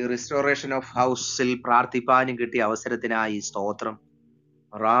ദി റിസ്റ്റോറേഷൻ ഓഫ് ഹൗസിൽ പ്രാർത്ഥിപ്പാനും കിട്ടിയ അവസരത്തിനായി സ്തോത്രം.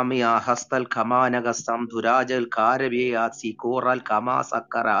 റാമിയ ഹസ്തൽ ഖമാനകസ്തം ധുരാജൽ കാരവേയാസി കോറൽ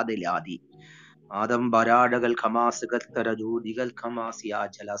ഖമാസക്കറാദിലാദി ആദം ബരാഡകൾ ഖമാസുകത്തരജൂദികൾ ഖമാസിയ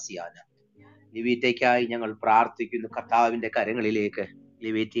ജലസിയാന. ലിവീറ്റയ്ക്കായി ഞങ്ങൾ പ്രാർത്ഥിക്കുന്നു. കർത്താവിന്റെ കരങ്ങളിലേക്ക്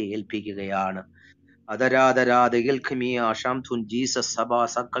ലിവീറ്റയെ ഏൽപ്പിക്കുകയാണ്. അതരാതരാതകൾ ഖമിയ ഷംതുൻ ജീസസ് സഭാ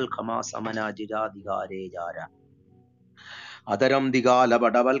സക്കൽ ഖമാ സമനാജിരാധികാരേ ജാര അതരം ദിഗാല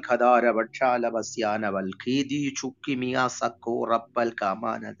ബടവൽ ഖദാര വക്ഷാല വസ്യാനവൽ ഖീദി ചുക്കി മിയ സക്കോ റപ്പൽ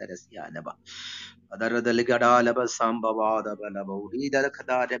കാമാന തരസ്യാനവ അതരദൽഗടാലബ സംഭവാദബലബൗഡീദൽ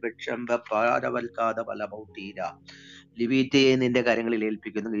ഖദാര ബക്ഷംബ പാരവൽകാദബലബൗഡീര. ലിവീറ്റയെ നിന്റെ കരങ്ങളിൽ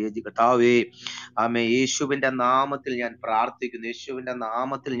ഏൽപ്പിക്കുന്നു. കർത്താവേ, ആമേ, യേശുവിന്റെ നാമത്തിൽ ഞാൻ പ്രാർത്ഥിക്കുന്നു. യേശുവിന്റെ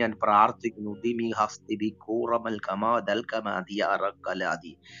നാമത്തിൽ ഞാൻ പ്രാർത്ഥിക്കുന്നു. ദിമി ഹസ്തിബി കൂറമൽ കമാദൽ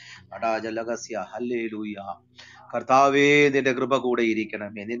കമാദിയാറക്കലാദി അടാജലഗസ്യ. ഹല്ലേലൂയ. കർത്താവേ, നിന്റെ കൃപ കൂടെ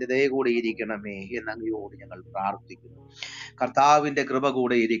ഇരിക്കണമേ, നിന്റെ ദയ കൂടെ ഇരിക്കണമേ എന്ന് അങ്ങയോട് ഞങ്ങൾ പ്രാർത്ഥിക്കുന്നു. കർത്താവിന്റെ കൃപ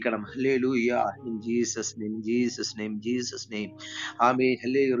കൂടെ ഇരിക്കണം. Hallelujah. In Jesus name, Jesus name, Jesus name. ആമേൻ.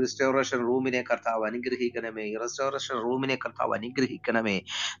 ഹല്ലേ. റിസ്റ്റോറേഷൻ റൂമിനെ കർത്താവ് അനുഗ്രഹിക്കണമേ. റിസ്റ്റോറേഷൻ റൂമിനെ കർത്താവ് അനുഗ്രഹിക്കണമേ.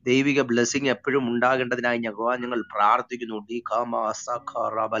 ദൈവിക ബ്ലെസ്സിങ് എപ്പോഴും ഉണ്ടാകേണ്ടതിനായി ഞങ്ങൾ പ്രാർത്ഥിക്കുന്നു.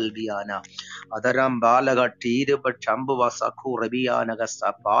 അതരം ബാലക ടീരുപ ചമ്പുവ സഖു റബിയാനഗസ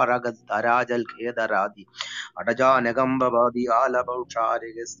പാരഗ തരാജൽ ഖേദരാദി അടജാനഗംബവാദി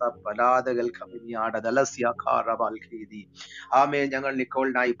ആലബൗഷാരിഗസ പലാദകൾ കമിനിയാടദലസ്യ ഖാറബൽ ഖീദി. ആമേൻ. ഞങ്ങൾ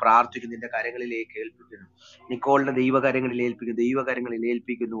നിക്കോളിനായി പ്രാർത്ഥിക്കുന്നു. നിന്റെ കരങ്ങളിലേക്ക് ഏൽപ്പിക്കുന്നു. നിക്കോളിനെ ദൈവകരങ്ങളിൽ ഏൽപ്പിക്കുന്നു. ദൈവകരങ്ങളിൽ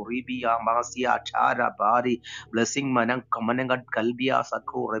ഏൽപ്പിക്കുന്നു. റിബിയ മാസിയ ചാര ബാരി ബ്ലെസ്സിംഗ് മനങ്ങൾ കൽബിയ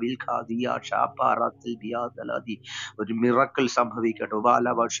സഖു റബിൽ ഖാദിയ ഷാപ്പാറത്തിൽ ബിയാ ദലദി. ഒരു മിറക്കിൾ സംഭവിക്കട്ടെ.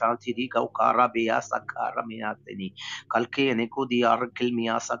 ബാലവശാതിരി കൗകാറബിയ സഖാറമിയാതനി കൽക്കേ നികുദിയ അർക്കിൽ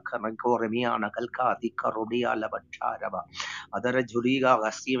മിയാ സഖറകോറമിയാന കൽക്കാദി കറുഡിയ ലബച്ചാരബ അതര ജുരിക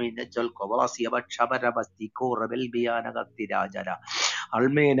ഗസ്യമിന ജൽ കൊവാസിയ ബക്ഷബരബസ്തി കോറബൽ ബിയാനഗത്തിരാജര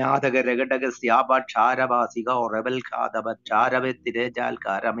അൾമേനാദക രഗടക സ്യാബാരബാസിക റബൽ ഖാദബച്ചാരബത്തിരജാൽ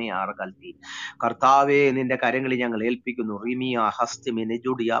കാരമയാർകൽത്തി. കർത്താവേ, നിന്റെ കരങ്ങളിൽ ഞങ്ങൾ ഏൽപ്പിക്കുന്നു. റിമിയ ഹസ്തിമിനെ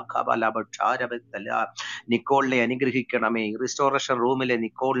ജുഡിയ ഖബലബച്ചാരബത്തല. നിക്കോളിനെ അനുഗ്രഹിക്കണമേ. റിസ്റ്റോറേഷൻ റൂമിലെ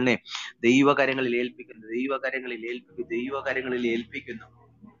നിക്കോളിനെ ദൈവകരങ്ങളിൽ ഏൽപ്പിക്കുന്നു. ദൈവകരങ്ങളിൽ ഏൽപ്പിക്കുന്നു. ദൈവകരങ്ങളിൽ ഏൽപ്പിക്കുന്നു.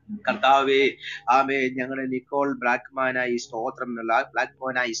 കർത്താവേ, ആമേ, ഞങ്ങളുടെ നിക്കോൾ ബ്ലാക്ക്മാനായി സ്തോത്രം.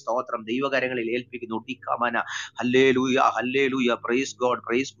 ബ്ലാക്ക്മാനായി സ്തോത്രം ദൈവകരങ്ങളിൽ ഏൽപ്പിക്കുന്നു. ഡിക്കമന. Hallelujah, hallelujah. Praise God,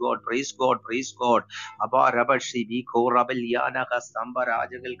 praise God, praise God, praise God. അബാരബഷി ബിഖോ റബല്യാനക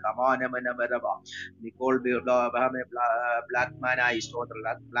സംബരാജകൾ കമാനമനമരവ. Nicole ബ്ലാക്ക്മാനായി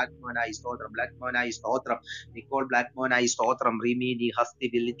സ്തോത്രം. ബ്ലാക്ക്മാനായി സ്തോത്രം. ബ്ലാക്ക്മാനായി സ്തോത്രം. നിക്കോൾ ബ്ലാക്ക്മാനായി സ്തോത്രം. റിമീനി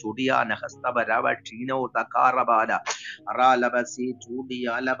ഹസ്തിബിൽ ചുടിയാന ഹസ്തബരവ ക്ഷീണോ തകാറബാല അറാലബസി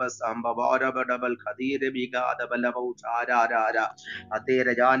ചൂടിയാലബ സംഭവാരബഡബൽ ഖദീര ബിഗാദബലബൗ ചാരാരാര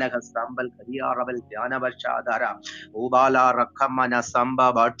അതേര ജാനക സംബൽ ഖദിയാറബൽ ധ്യാനവശാദര ഊബാല റഖമന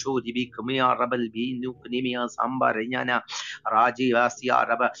സംഭവക്ഷു ദിബി ഖമിയാറബൽ ബീനു ഖനിമിയ സംബരഞ്ഞന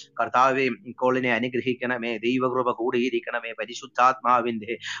രാജിവാസിയാറബ. കർത്താവേ, നിക്കോളിനെ അനുഗ്രഹിക്കണമേ. ദൈവകൃപ കൂടിയിരിക്കണമേ.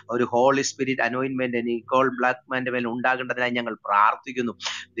 പരിശുദ്ധാത്മാവിന്റെ ഒരു ഹോളി സ്പിരിറ്റ് അനോയിന്റ്മെന്റ് നിക്കോൾ ബ്ലാക്ക്മാന്റെ മേൽ ഉണ്ടാകേണ്ടതിനായി ഞങ്ങൾ പ്രാർത്ഥിക്കുന്നു.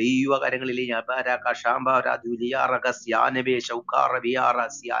 ദൈവകരങ്ങളിൽ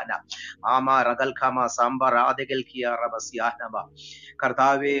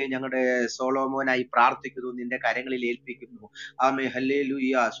കർത്താവെ, ഞങ്ങളുടെ സോളോമോനായി പ്രാർത്ഥിക്കുന്നു. നിന്റെ കരങ്ങളിൽ ഏൽപ്പിക്കുന്നു. ആമേ.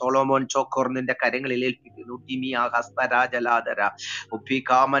 ഹല്ലേലൂയ. സോളോമോൻ ചോക്കോർ നിന്റെ കരങ്ങളിൽ ഏൽപ്പിക്കുന്നു. ടിമിയ ഹസ്തരാജലാദര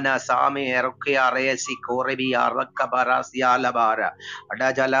ഉപ്പികാമന സാമേ എറക്കയറേസി കോറബിയ റക്കബറാസിയാലബാര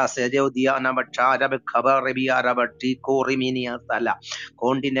അഡജല സെജോദിയാന ബക്ഷാരബ ഖബറബിയാരബ ടി കോറിമിനിയ തല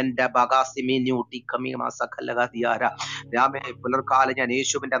കോണ്ടിനെന്റ് ബഗാസിമിനി ഉട്ടിക്കമിയ സകലഗതിയാര. രാമേ, പുലർക്കാലം ഞാൻ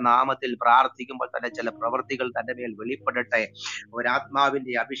യേശുവിന്റെ നാമത്തിൽ പ്രാർത്ഥിക്കുമ്പോൾ തന്നെ ചില പ്രവൃത്തികൾ തന്റെ മേൽ വെളിപ്പെടട്ടെ.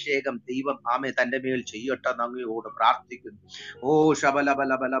 ഒരാത്മാവിന്റെ അഭിഷേകം ദൈവം ആമേ തന്റെ മേൽ ചെയ്യട്ടെ എന്ന് അങ്ങയോട് പ്രാർത്ഥിക്കുന്നു. ഓ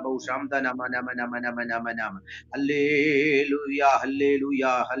ശബലബലബലബൗ ശംദനമനമനമനമനമനമ. ഹല്ലേലൂയ, ഹല്ലേലൂയ,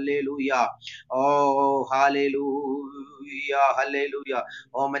 ഹല്ലേലൂയ. ഓ ഹല്ലേലൂയ, ഹല്ലേലൂയ.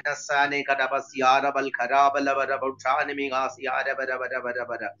 ഓ മനസ്സാനെ കടബസ്യാരബൽ ഖരാബലബരബൗ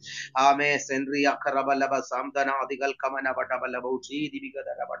ഷാനമിഗാസിയാരബരബരബരബര. ആമേ. സെൻറിയ ഖറബലബ സംദനാദികൾ കമന ബടബലബൗ ചീദിബിക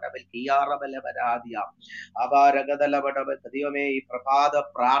ദൈവമേ ഈ പ്രഭാത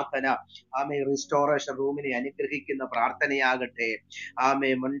പ്രാർത്ഥന ആമേ റിസ്റ്റോറേഷൻ റൂമിനെ അനുഗ്രഹിക്കുന്ന പ്രാർത്ഥനയാകട്ടെ.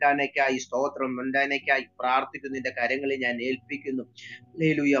 ആമേ മുണ്ടാനയ്ക്കായി സ്തോത്രം, മുണ്ടാനയ്ക്കായി പ്രാർത്ഥിക്കുന്നു, നിന്റെ കരങ്ങളിൽ ഞാൻ ഏൽപ്പിക്കുന്നു.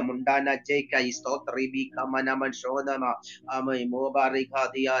 ഹല്ലേലൂയ. മുണ്ടാന ജയ്ക്കായി സ്തോത്രം.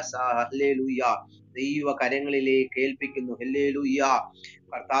 ഹല്ലേലൂയ. ദൈവ കരങ്ങളിലേക്ക് ഏൽപ്പിക്കുന്നു. ഹല്ലേലൂയ.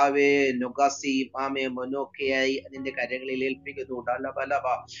 കർത്താവേ നുഗസി മാമേ മൊനോക്കയായി നിന്റെ കരങ്ങളിൽ ഏൽപ്പിക്കുന്നു.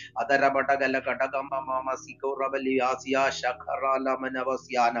 ഡലബലബ അതരബടകല ഘടകമമ സിക്കോറബലി ആസിയ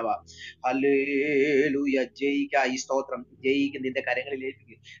ശഖറാലമനവസ്യാനവ. ഹല്ലേലൂയ. ജയിക്കായി സ്തോത്രം. ജയിക്ക് നിന്റെ കരങ്ങളിൽ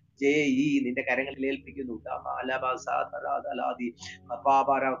ഏൽപ്പിക്കുന്നു. ജയി നിന്റെ കരങ്ങളിൽ ഏൽപ്പിക്കുന്നു.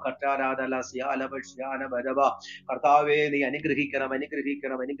 കർത്താവേ നീ അനുഗ്രഹിക്കണം,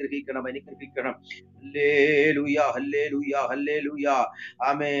 അനുഗ്രഹിക്കണം, അനുഗ്രഹിക്കണം, അനുഗ്രഹിക്കണം. ഹല്ലേലൂയ, ഹല്ലേലൂയ, ഹല്ലേലൂയ.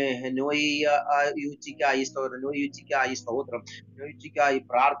 ആമേ നോയിക്കായി സ്തോത്രം, നോയിക്കായി സ്തോത്രം, നോയിക്കായി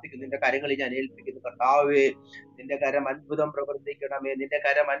പ്രാർത്ഥിക്കുന്നു. നിന്റെ കരങ്ങളിൽ ഞാൻ ഏൽപ്പിക്കുന്നു. കർത്താവേ നിന്റെ കരം അത്ഭുതം പ്രവർത്തിക്കണമേ, നിന്റെ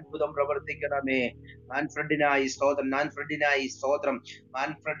കരം അത്ഭുതം പ്രവർത്തിക്കണമേ. മാൻഫ്രണ്ടിനായി സ്തോത്രം, മാൻഫ്രണ്ടിനായി സ്തോത്രം,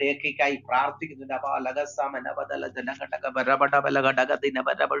 മാൻഫ്രണ്ട് ഏക്കായി പ്രാർത്ഥിക്കുന്നു.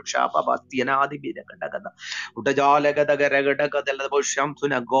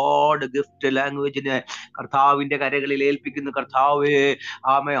 ഗോഡ് ഗിഫ്റ്റ് ലാംഗ്വേജിന് കർത്താവിന്റെ കരകളിൽ ഏൽപ്പിക്കുന്നു. കർത്താവേ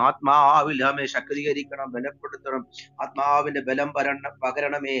ആമേ ആത്മാവിൽ ആമേ ശക്തീകരിക്കണം, ബലപ്പെടുത്തണം, ആത്മാവിന്റെ ബലം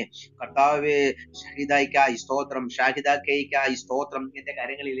പകരണമേ. കർത്താവേ ഷഹിദായിക്കായി സ്തോത്രം, ഷാഹിദാക്കായി സ്തോത്രം, നിന്റെ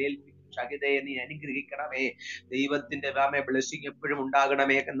കരങ്ങളിൽ ഏൽപ്പിക്കുന്നു. ഷഹിദയെ നീ അനുഗ്രഹിക്കണമേ. ദൈവത്തിന്റെ ബ്ലെസ്സിങ് എപ്പോഴും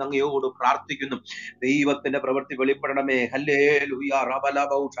ഉണ്ടാകണമേ എന്നങ്ങയോട് പ്രാർത്ഥിക്കുന്നു. ദൈവത്തിന്റെ പ്രവൃത്തി വെളിപ്പെടണമേ. ഹല്ലേലൂയ.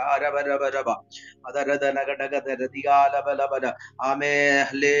 റബലബൗഷാരബരബരബ അതരദനഗടഗദരദിയാലബലബല. ആമേ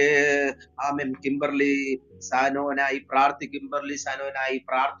ഹല്ലേ ആമേൻ. കിംബർലി സാനോനായി കിംബർലി സാനോനായി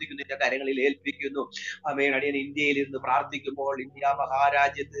പ്രാർത്ഥിക്കുന്നതിന്റെ കരങ്ങളിൽ ഏൽപ്പിക്കുന്നു. ആമേൻ. അടിയൻ ഇന്ത്യയിൽ നിന്ന് പ്രാർത്ഥിക്കുമ്പോൾ, ഇന്ത്യ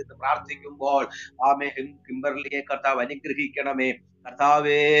മഹാരാജ്യത്ത് നിന്ന് പ്രാർത്ഥിക്കുമ്പോൾ ആമേ കിംബർലിയെ കർത്താവ് അനുഗ്രഹിക്കണമേ.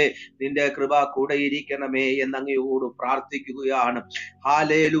 കർത്താവേ നിന്റെ കൃപ കൂടെ ഇരിക്കണമേ എന്നങ്ങയോട് പ്രാർത്ഥിക്കുകയാണ്.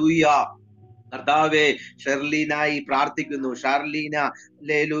 ഹല്ലേലൂയ. കർത്താവേ ഷെർലീനായി പ്രാർത്ഥിക്കുന്നു. ഷർലീന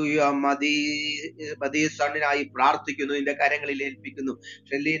ഹല്ലേലൂയ. മദീസണിനായി പ്രാർത്ഥിക്കുന്നു, നിന്റെ കരങ്ങളിൽ ഏൽപ്പിക്കുന്നു.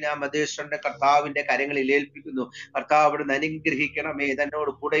 ഷെർലീന മദീസണിന്റെ കർത്താവിന്റെ കരങ്ങളിൽ ഏൽപ്പിക്കുന്നു. കർത്താവ് അവിടുന്ന് അനുഗ്രഹിക്കണമേ,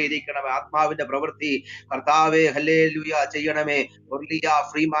 തന്നോട് കൂടെ ഇരിക്കണമേ. ആത്മാവിന്റെ പ്രവൃത്തി കർത്താവേ ഹല്ലേലൂയ ചെയ്യണമേ. മുർലിയ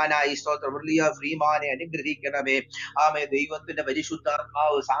ഫ്രീമാനായി സ്തോത്രം, മുർലിയ ഫ്രീമാനെ അനുഗ്രഹിക്കണമേ. ആമേ ദൈവത്തിന്റെ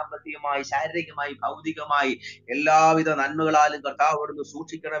പരിശുദ്ധാത്മാവ് സാമ്പത്തികമായി, ശാരീരികമായി, ഭൗതികമായി എല്ലാവിധ നന്മകളാലും കർത്താവ് അവിടുന്ന്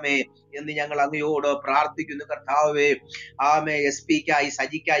സൂക്ഷിക്കണമേ എന്ന് ഞങ്ങൾ അങ്ങയോട് പ്രാർത്ഥിക്കുന്നു. കർത്താവേ ആമേ SP-ക്കായി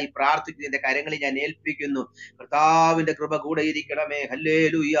സജിക്കായി പ്രാർത്ഥിക്കുന്നതിന്റെ കരങ്ങളിൽ ഞാൻ ഏൽപ്പിക്കുന്നു. കർത്താവിന്റെ കൃപ കൂടെ ഇരിക്കണമേ.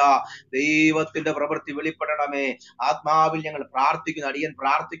 ഹല്ലേലൂയ. ദൈവത്തിന്റെ പ്രവൃത്തി വെളിപ്പെടണമേ. ആത്മാവിൽ ഞങ്ങൾ പ്രാർത്ഥിക്കുന്നു, അടിയൻ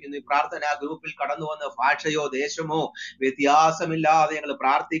പ്രാർത്ഥിക്കുന്നു. ഈ പ്രാർത്ഥനാ ഗ്രൂപ്പിൽ കടന്നു വന്ന ഭാഷയോ ദേശമോ വ്യത്യാസമില്ലാതെ ഞങ്ങൾ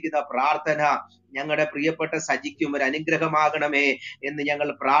പ്രാർത്ഥിക്കുന്ന പ്രാർത്ഥന ഞങ്ങളുടെ പ്രിയപ്പെട്ട സജിക്കും ഒരു അനുഗ്രഹമാകണമേ എന്ന്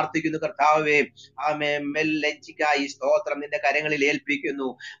ഞങ്ങൾ പ്രാർത്ഥിക്കുന്നു. കർത്താവേ ആമേ മെല്ലഞ്ചിക്കായി സ്തോത്രം, നിന്റെ കരങ്ങളിൽ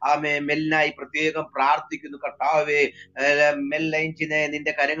ഏൽപ്പിക്കുന്നു. ആമേ മെല്ലിനായി പ്രത്യേകം പ്രാർത്ഥിക്കുന്നു. കർത്താവേ മെല്ലഞ്ചിനെ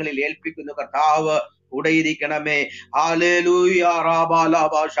നിന്റെ കരങ്ങളിൽ ഏൽപ്പിക്കുന്നു. കർത്താവ് കൂടെയിരിക്കണമേ. ഹല്ലേലൂയ.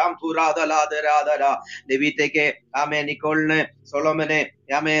 റാബാലാബ ശംതുരാദലാദരാദര. ലെവിറ്റയ്ക്ക് ആമേ നിക്കോളിനെ, സൊളോമനെ,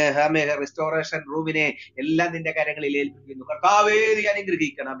 ആമേ ആമേ റിസ്റ്റോറേഷൻ റൂമിനെ എല്ലാം നിന്റെ കരങ്ങളിൽ ഏൽപ്പിക്കുന്നു. കർത്താവേ നീ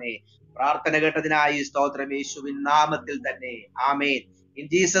അനുഗ്രഹിക്കണമേ. പ്രാർത്ഥന കേട്ടതിനായി സ്തോത്രം, യേശുവിൻ നാമത്തിൽ തന്നെ. ആമേൻ. In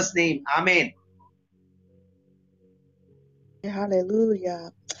Jesus name. Amen.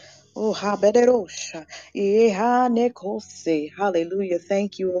 Hallelujah. Oh, haberosha. Yehanekose. Hallelujah.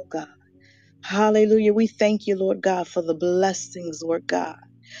 Thank you, oh God. Hallelujah. We thank you, Lord God, for the blessings, Lord God,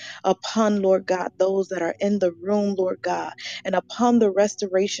 upon, Lord God, those that are in the room, Lord God, and upon the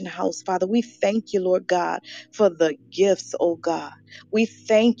restoration house, Father. We thank you, Lord God, for the gifts, oh God. We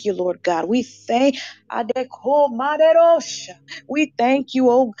thank you, Lord God. We thank Adeko Maderosha. We thank you,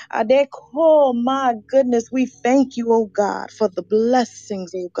 oh Adeko, my goodness. We thank you, oh God, for the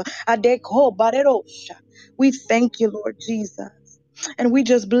blessings, oh God. Adeko Baderosha. We thank you, Lord Jesus. And we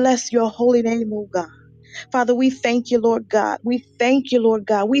just bless your holy name, oh God. Father, we thank you, Lord God. We thank you, Lord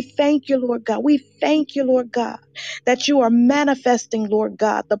God. We thank you, Lord God. We thank you, Lord God, that you are manifesting, Lord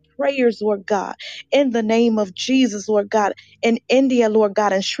God, the prayers, Lord God, in the name of Jesus, Lord God, in India, Lord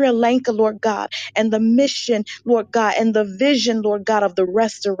God, in Sri Lanka, Lord God, and the mission, Lord God, and the vision, Lord God, of the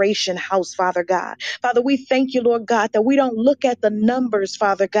restoration house, Father God. Father, we thank you, Lord God, that we don't look at the numbers,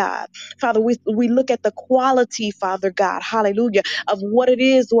 Father God. Father, we look at the quality, Father God, hallelujah, of what it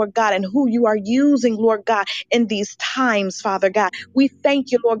is, Lord God, and who you are using, Lord God, in these times, Father God. We thank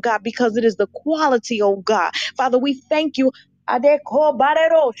you, Lord God, because it is the quality, oh God. Father, we thank you.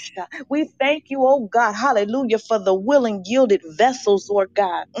 Adekobarerosha. We thank you, oh God, hallelujah, for the willing, yielded vessels, Lord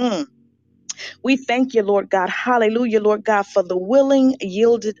God. We thank you, Lord God. Hallelujah, Lord God, for the willing,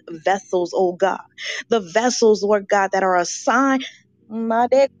 yielded vessels, oh God. The vessels, Lord God, that are assigned.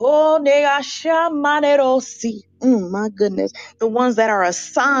 My goodness. The ones that are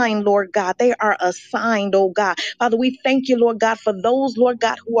assigned, Lord God, they are assigned, oh God. Father, we thank you, Lord God, for those, Lord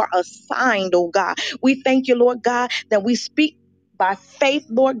God, who are assigned, oh God. We thank you, Lord God, that we speak by faith,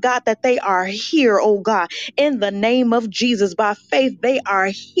 Lord God, that they are here, oh God, in the name of Jesus. By faith, they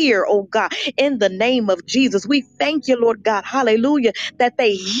are here, oh God, in the name of Jesus. We thank you, Lord God, hallelujah, that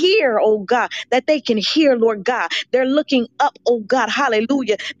they hear, oh God, that they can hear, Lord God. They're looking up, oh God,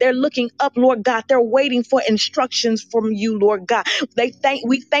 hallelujah. They're looking up, Lord God. They're waiting for instructions from you, Lord God.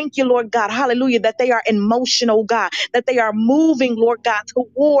 We thank you, Lord God, hallelujah, that they are in motion, oh God, that they are moving, Lord God,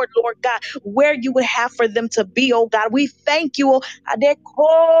 toward, Lord God, where you would have for them to be, oh God. We thank you,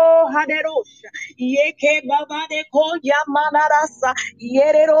 oh Haderosha, Yeke Babadeko Yamanarasa,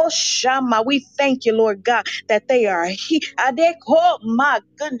 Yerero Shama. We thank you, Lord God, that they are here. Adeko, my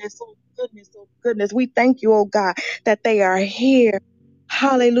goodness, oh goodness, oh goodness. We thank you, oh God, that they are here.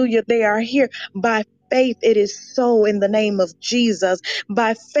 Hallelujah. They are here by faith. It is so in the name of Jesus.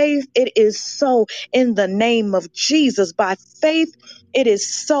 By faith, it is so in the name of Jesus. By faith, it is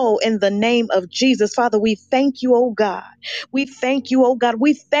so in the name of Jesus. Father, we thank you, oh God. We thank you, oh God.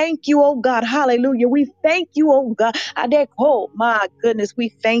 We thank you, oh God. Hallelujah. We thank you, oh God. Oh my goodness.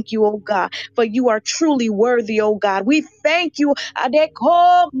 We thank you, oh God, for you are truly worthy, oh God. We thank you.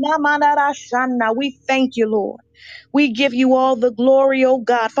 We thank you, Lord. We give you all the glory, oh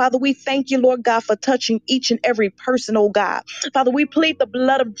God. Father, we thank you, Lord God, for touching each and every person, oh God. Father, we plead the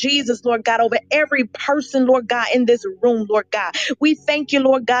blood of Jesus, Lord God, over every person, Lord God, in this room, Lord God. We thank you,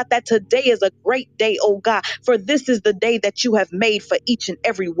 Lord God, that today is a great day, oh God, for this is the day that you have made for each and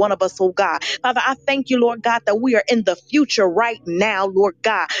every one of us, oh God. Father, I thank you, Lord God, that we are in the future right now, Lord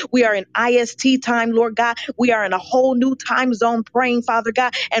God. We are in IST time, Lord God. We are in a whole new time zone praying, Father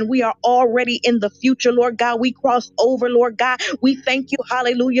God, and we are already in the future, Lord God. We crossed over, Lord God. We thank you,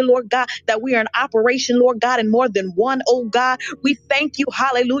 hallelujah, Lord God, that we are in operation, Lord God, in more than one, oh God. We thank you,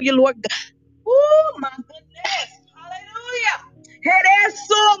 hallelujah, Lord God. Oh, my goodness. Hallelujah.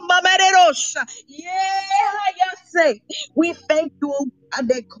 Jereso mamarerosa. Yeah, yes, say. We thank you, oh God.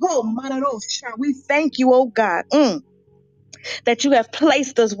 Adeko mamarerosa. We thank you, oh God. That you have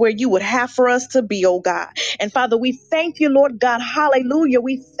placed us where you would have for us to be, oh God. And Father, we thank you, Lord God. Hallelujah.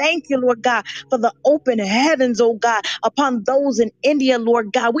 We thank you, Lord God, for the open heavens, oh God, upon those in India,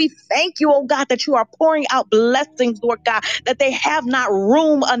 Lord God. We thank you, oh God, that you are pouring out blessings, Lord God, that they have not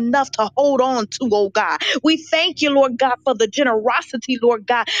room enough to hold on to, oh God. We thank you, Lord God, for the generosity, Lord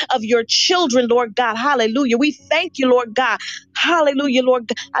God, of your children, Lord God. Hallelujah. We thank you, Lord God. Hallelujah, Lord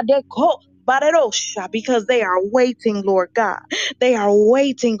God. Adeko barerosha, because they are waiting, Lord God. They are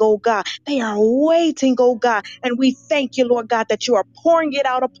waiting, oh God. They are waiting, oh God. And we thank you, Lord God, that you are pouring it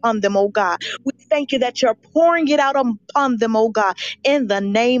out upon them, oh God. We thank you that you're pouring it out upon them, oh God, in the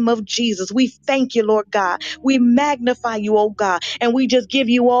name of Jesus. We thank you, Lord God. We magnify you, oh God, and we just give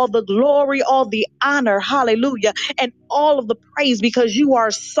you all the glory, all the honor, hallelujah, and all of the praise because you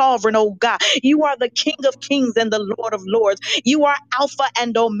are sovereign, oh God. You are the King of kings and the Lord of lords. You are Alpha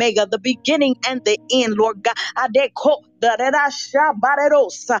and Omega, the beginning and the end, Lord God. Adeko darerasha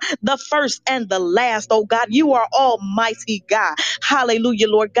barerosa, the first and the last, oh God. You are Almighty God. Hallelujah,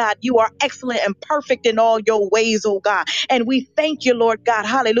 Lord God. You are excellent and perfect in all your ways, oh God. And we thank you, Lord God.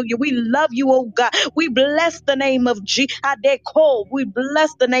 Hallelujah. We love you, oh God. We bless the name of Adeko. We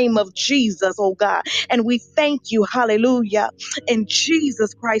bless the name of Jesus, oh God. And we thank you, hallelujah, in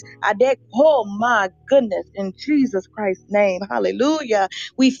Jesus Christ. Oh my goodness, in Jesus Christ's name, hallelujah.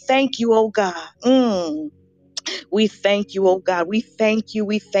 We thank you, oh God. We thank you, oh God. We thank you.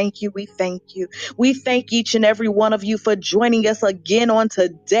 We thank you. We thank you. We thank each and every one of you for joining us again on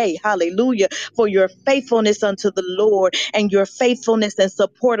today. Hallelujah. For your faithfulness unto the Lord and your faithfulness and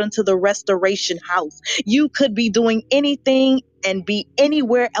support unto the restoration house. You could be doing anything and be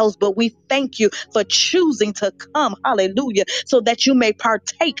anywhere else, but we thank you for choosing to come, hallelujah, so that you may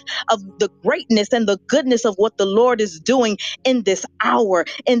partake of the greatness and the goodness of what the Lord is doing in this hour,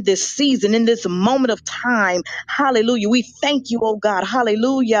 in this season, in this moment of time. Hallelujah. We thank you, oh God.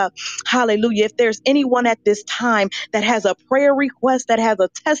 Hallelujah. Hallelujah. If there's anyone at this time that has a prayer request, that has a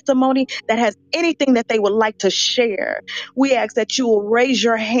testimony, that has anything that they would like to share, we ask that you will raise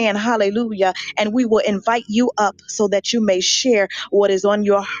your hand. Hallelujah. And we will invite you up so that you may share what is on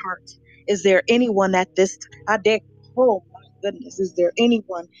your heart. Is there anyone at this time? Oh my goodness. Is there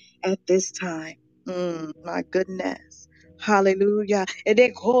anyone at this time? My goodness. Hallelujah.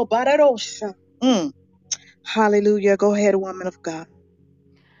 Edeko bararosha. Hallelujah. Go ahead, woman of God.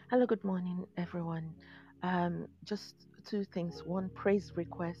 Hello, good morning, everyone. Just two things: one, praise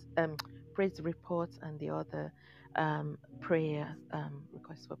request, praise reports, and the other, prayer,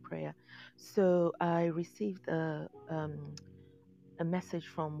 request for prayer. So I received a message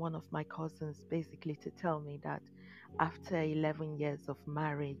from one of my cousins, basically to tell me that after 11 years of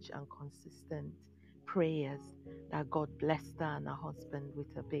marriage and consistent prayers, that God blessed her and her husband with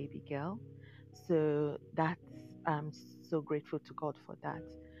a baby girl. So that's I'm so grateful to God for that,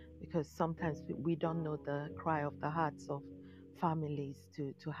 because sometimes we don't know the cry of the hearts of families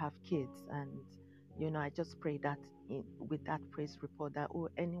to have kids. And I just pray that with that praise report, that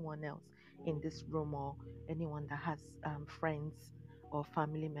anyone else in this room, or anyone that has friends or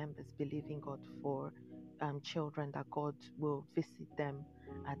family members believing God for children, that God will visit them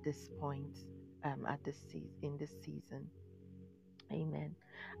at this point, in this season. Amen.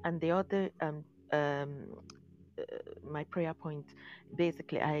 And the other um, my prayer point,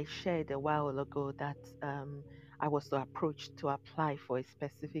 basically, I shared a while ago that I was approached to apply for a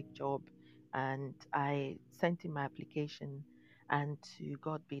specific job, and I sent in my application. And to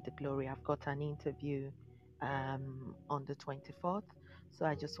God be the glory, I've got an interview on the 24th. So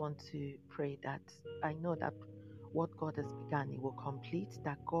I just want to pray that I know that what God has begun, He will complete,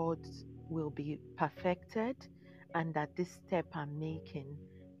 that God will be perfected, and that this step I'm making,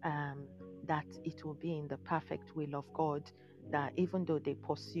 that it will be in the perfect will of God. That even though they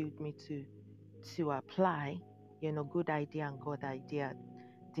pursued me to apply, good idea and God idea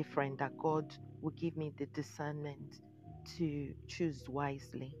different, that God will give me the discernment to choose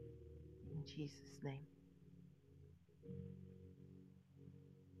wisely. In Jesus' name.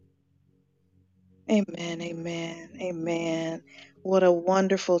 Amen, amen, amen. What a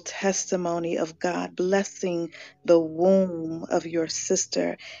wonderful testimony of God blessing the womb of your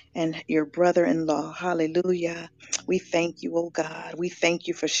sister and your brother in law. Hallelujah. We thank you, oh God. We thank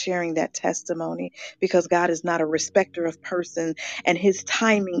you for sharing that testimony, because God is not a respecter of persons and his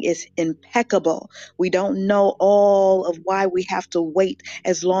timing is impeccable. We don't know all of why we have to wait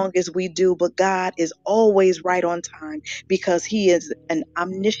as long as we do, but God is always right on time, because he is an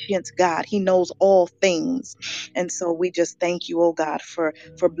omniscient God. He knows all things. And so we just thank you, oh God, for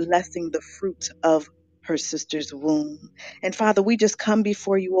blessing the fruit of her sister's womb. And Father, we just come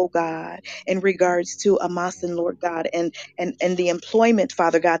before you, oh God, in regards to Amasin, Lord God, and the employment,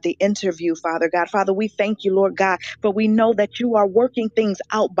 Father God, the interview, Father God. Father, we thank you, Lord God, for we know that you are working things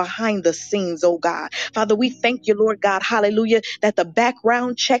out behind the scenes, oh God. Father, we thank you, Lord God, hallelujah, that the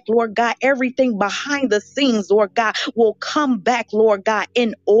background check, Lord God, everything behind the scenes, Lord God, will come back, Lord God,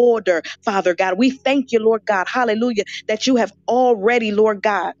 in order, Father God. We thank you, Lord God, hallelujah, that you have already, Lord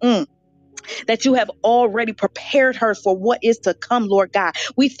God, that you have already prepared her for what is to come, Lord God.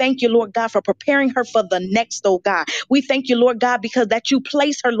 We thank you, Lord God, for preparing her for the next, oh God. We thank you, Lord God, because that you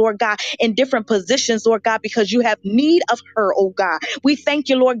place her, Lord God, in different positions, Lord God, because you have need of her, oh God. We thank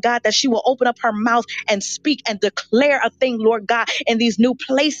you, Lord God, that she will open up her mouth and speak and declare a thing, Lord God, in these new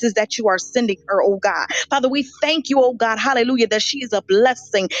places that you are sending her, oh God. Father, we thank you, oh God, hallelujah, that she is a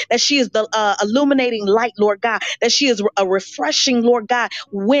blessing, that she is the illuminating light, Lord God, that she is a refreshing, Lord God,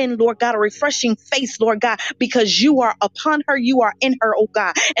 wind, Lord God, a refreshing face, Lord God, because you are upon her, you are in her, oh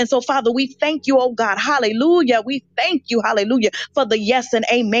God. And so, Father, we thank you, oh God, hallelujah. We thank you, hallelujah, for the yes and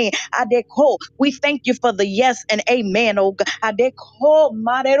amen. Adeko, we thank you for the yes and amen, oh God. Adeko,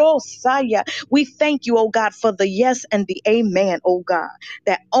 maderosaya. We thank you, oh God, for the yes and the amen, oh God,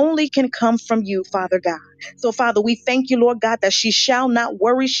 that only can come from you, Father God. So, Father, we thank you, Lord God, that she shall not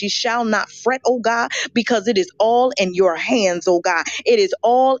worry, she shall not fret, oh God, because it is all in your hands, oh God. It is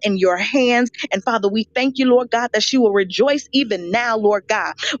all in your hands. And Father, we thank you, Lord God, that she will rejoice even now, Lord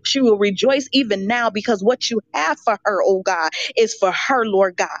God. She will rejoice even now, because what you have for her, oh God, is for her,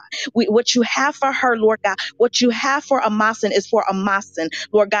 Lord God. What you have for her, Lord God, what you have for Amasin is for Amasin,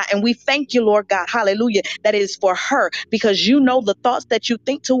 Lord God. And we thank you, Lord God, hallelujah, that it is for her, because you know the thoughts that you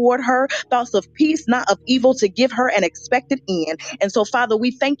think toward her, thoughts of peace, not of evil, to give her an expected end. And so, Father,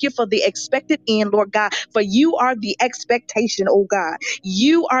 we thank you for the expected end, Lord God, for you are the expectation, oh God.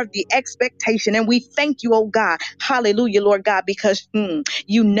 You are the expectation. And we thank you, oh God. Hallelujah, Lord God, because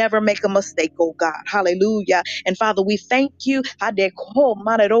you never make a mistake, oh God. Hallelujah. And Father, we thank you. Hadeko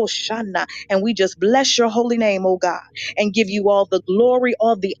marero shana. And we just bless your holy name, oh God, and give you all the glory,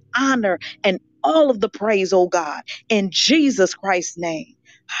 all the honor, and all of the praise, oh God, in Jesus Christ's name.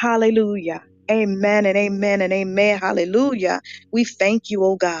 Hallelujah. Amen and amen and amen. Hallelujah. We thank you,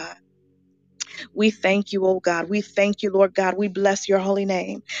 oh God. We thank you, oh God. We thank you, Lord God. We bless your holy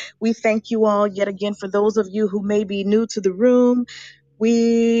name. We thank you all yet again for those of you who may be new to the room. We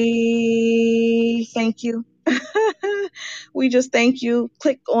thank you. We just thank you.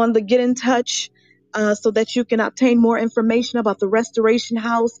 Click on the get in touch so that you can obtain more information about the Restoration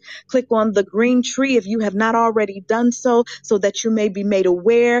House. Click on the green tree if you have not already done so that you may be made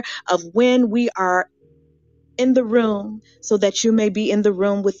aware of when we are in the room so that you may be in the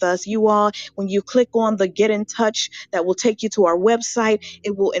room with us. You all, when you click on the get in touch, that will take you to our website.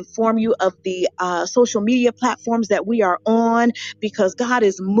 It will inform you of the social media platforms that we are on because God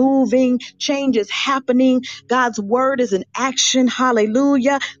is moving, change is happening. God's word is in action.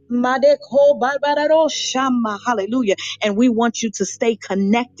 Hallelujah. Madeko barbararo shama. Hallelujah. And we want you to stay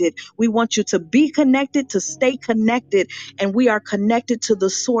connected. We want you to be connected, to stay connected. And we are connected to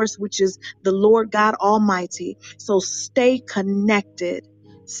the source, which is the Lord God Almighty. So stay connected.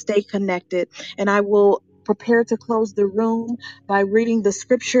 Stay connected. And I will prepare to close the room by reading the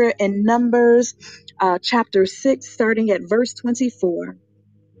scripture in Numbers chapter 6, starting at verse 24.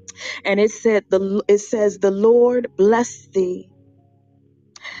 And it says, the Lord bless thee,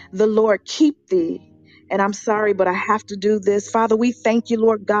 the Lord keep thee. And I'm sorry, but I have to do this. Father, we thank you,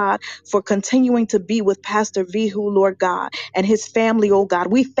 Lord God, for continuing to be with Pastor Vihu, Lord God, and his family, oh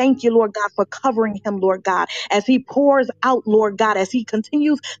God. We thank you, Lord God, for covering him, Lord God, as he pours out, Lord God, as he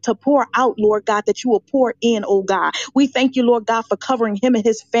continues to pour out, Lord God, that you will pour in, oh God. We thank you, Lord God, for covering him and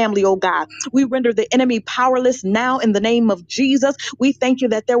his family, oh God. We render the enemy powerless now in the name of Jesus. We thank you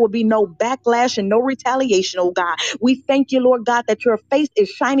that there will be no backlash and no retaliation, oh God. We thank you, Lord God, that your face is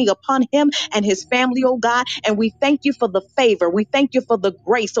shining upon him and his family, oh God. And we thank you for the favor. We thank you for the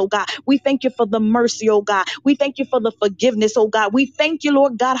grace, oh God. We thank you for the mercy, oh God. We thank you for the forgiveness, oh God. We thank you,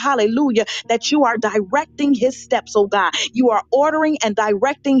 Lord God, hallelujah, that you are directing his steps, oh God. You are ordering and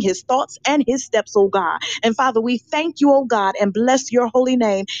directing his thoughts and his steps, oh God. And Father, we thank you, oh God, and bless your holy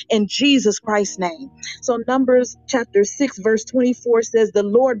name in Jesus Christ's name. So Numbers chapter 6, verse 24 says, the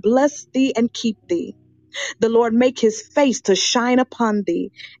Lord bless thee and keep thee. The Lord make his face to shine upon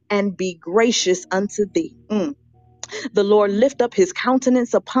thee and be gracious unto thee. The Lord lift up his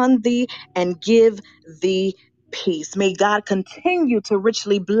countenance upon thee and give thee peace. May God continue to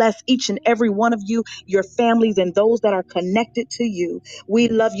richly bless each and every one of you, your families, and those that are connected to you. We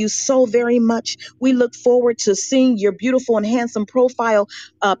love you so very much. We look forward to seeing your beautiful and handsome profile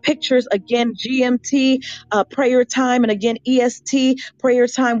pictures again, GMT prayer time, and again, EST prayer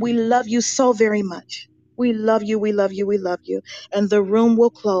time. We love you so very much. We love you. We love you. We love you. And the room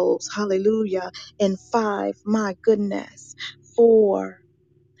will close. Hallelujah in 5, my goodness, 4,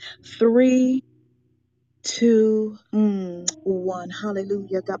 3, 2, 1.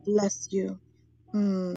 Hallelujah. God bless you.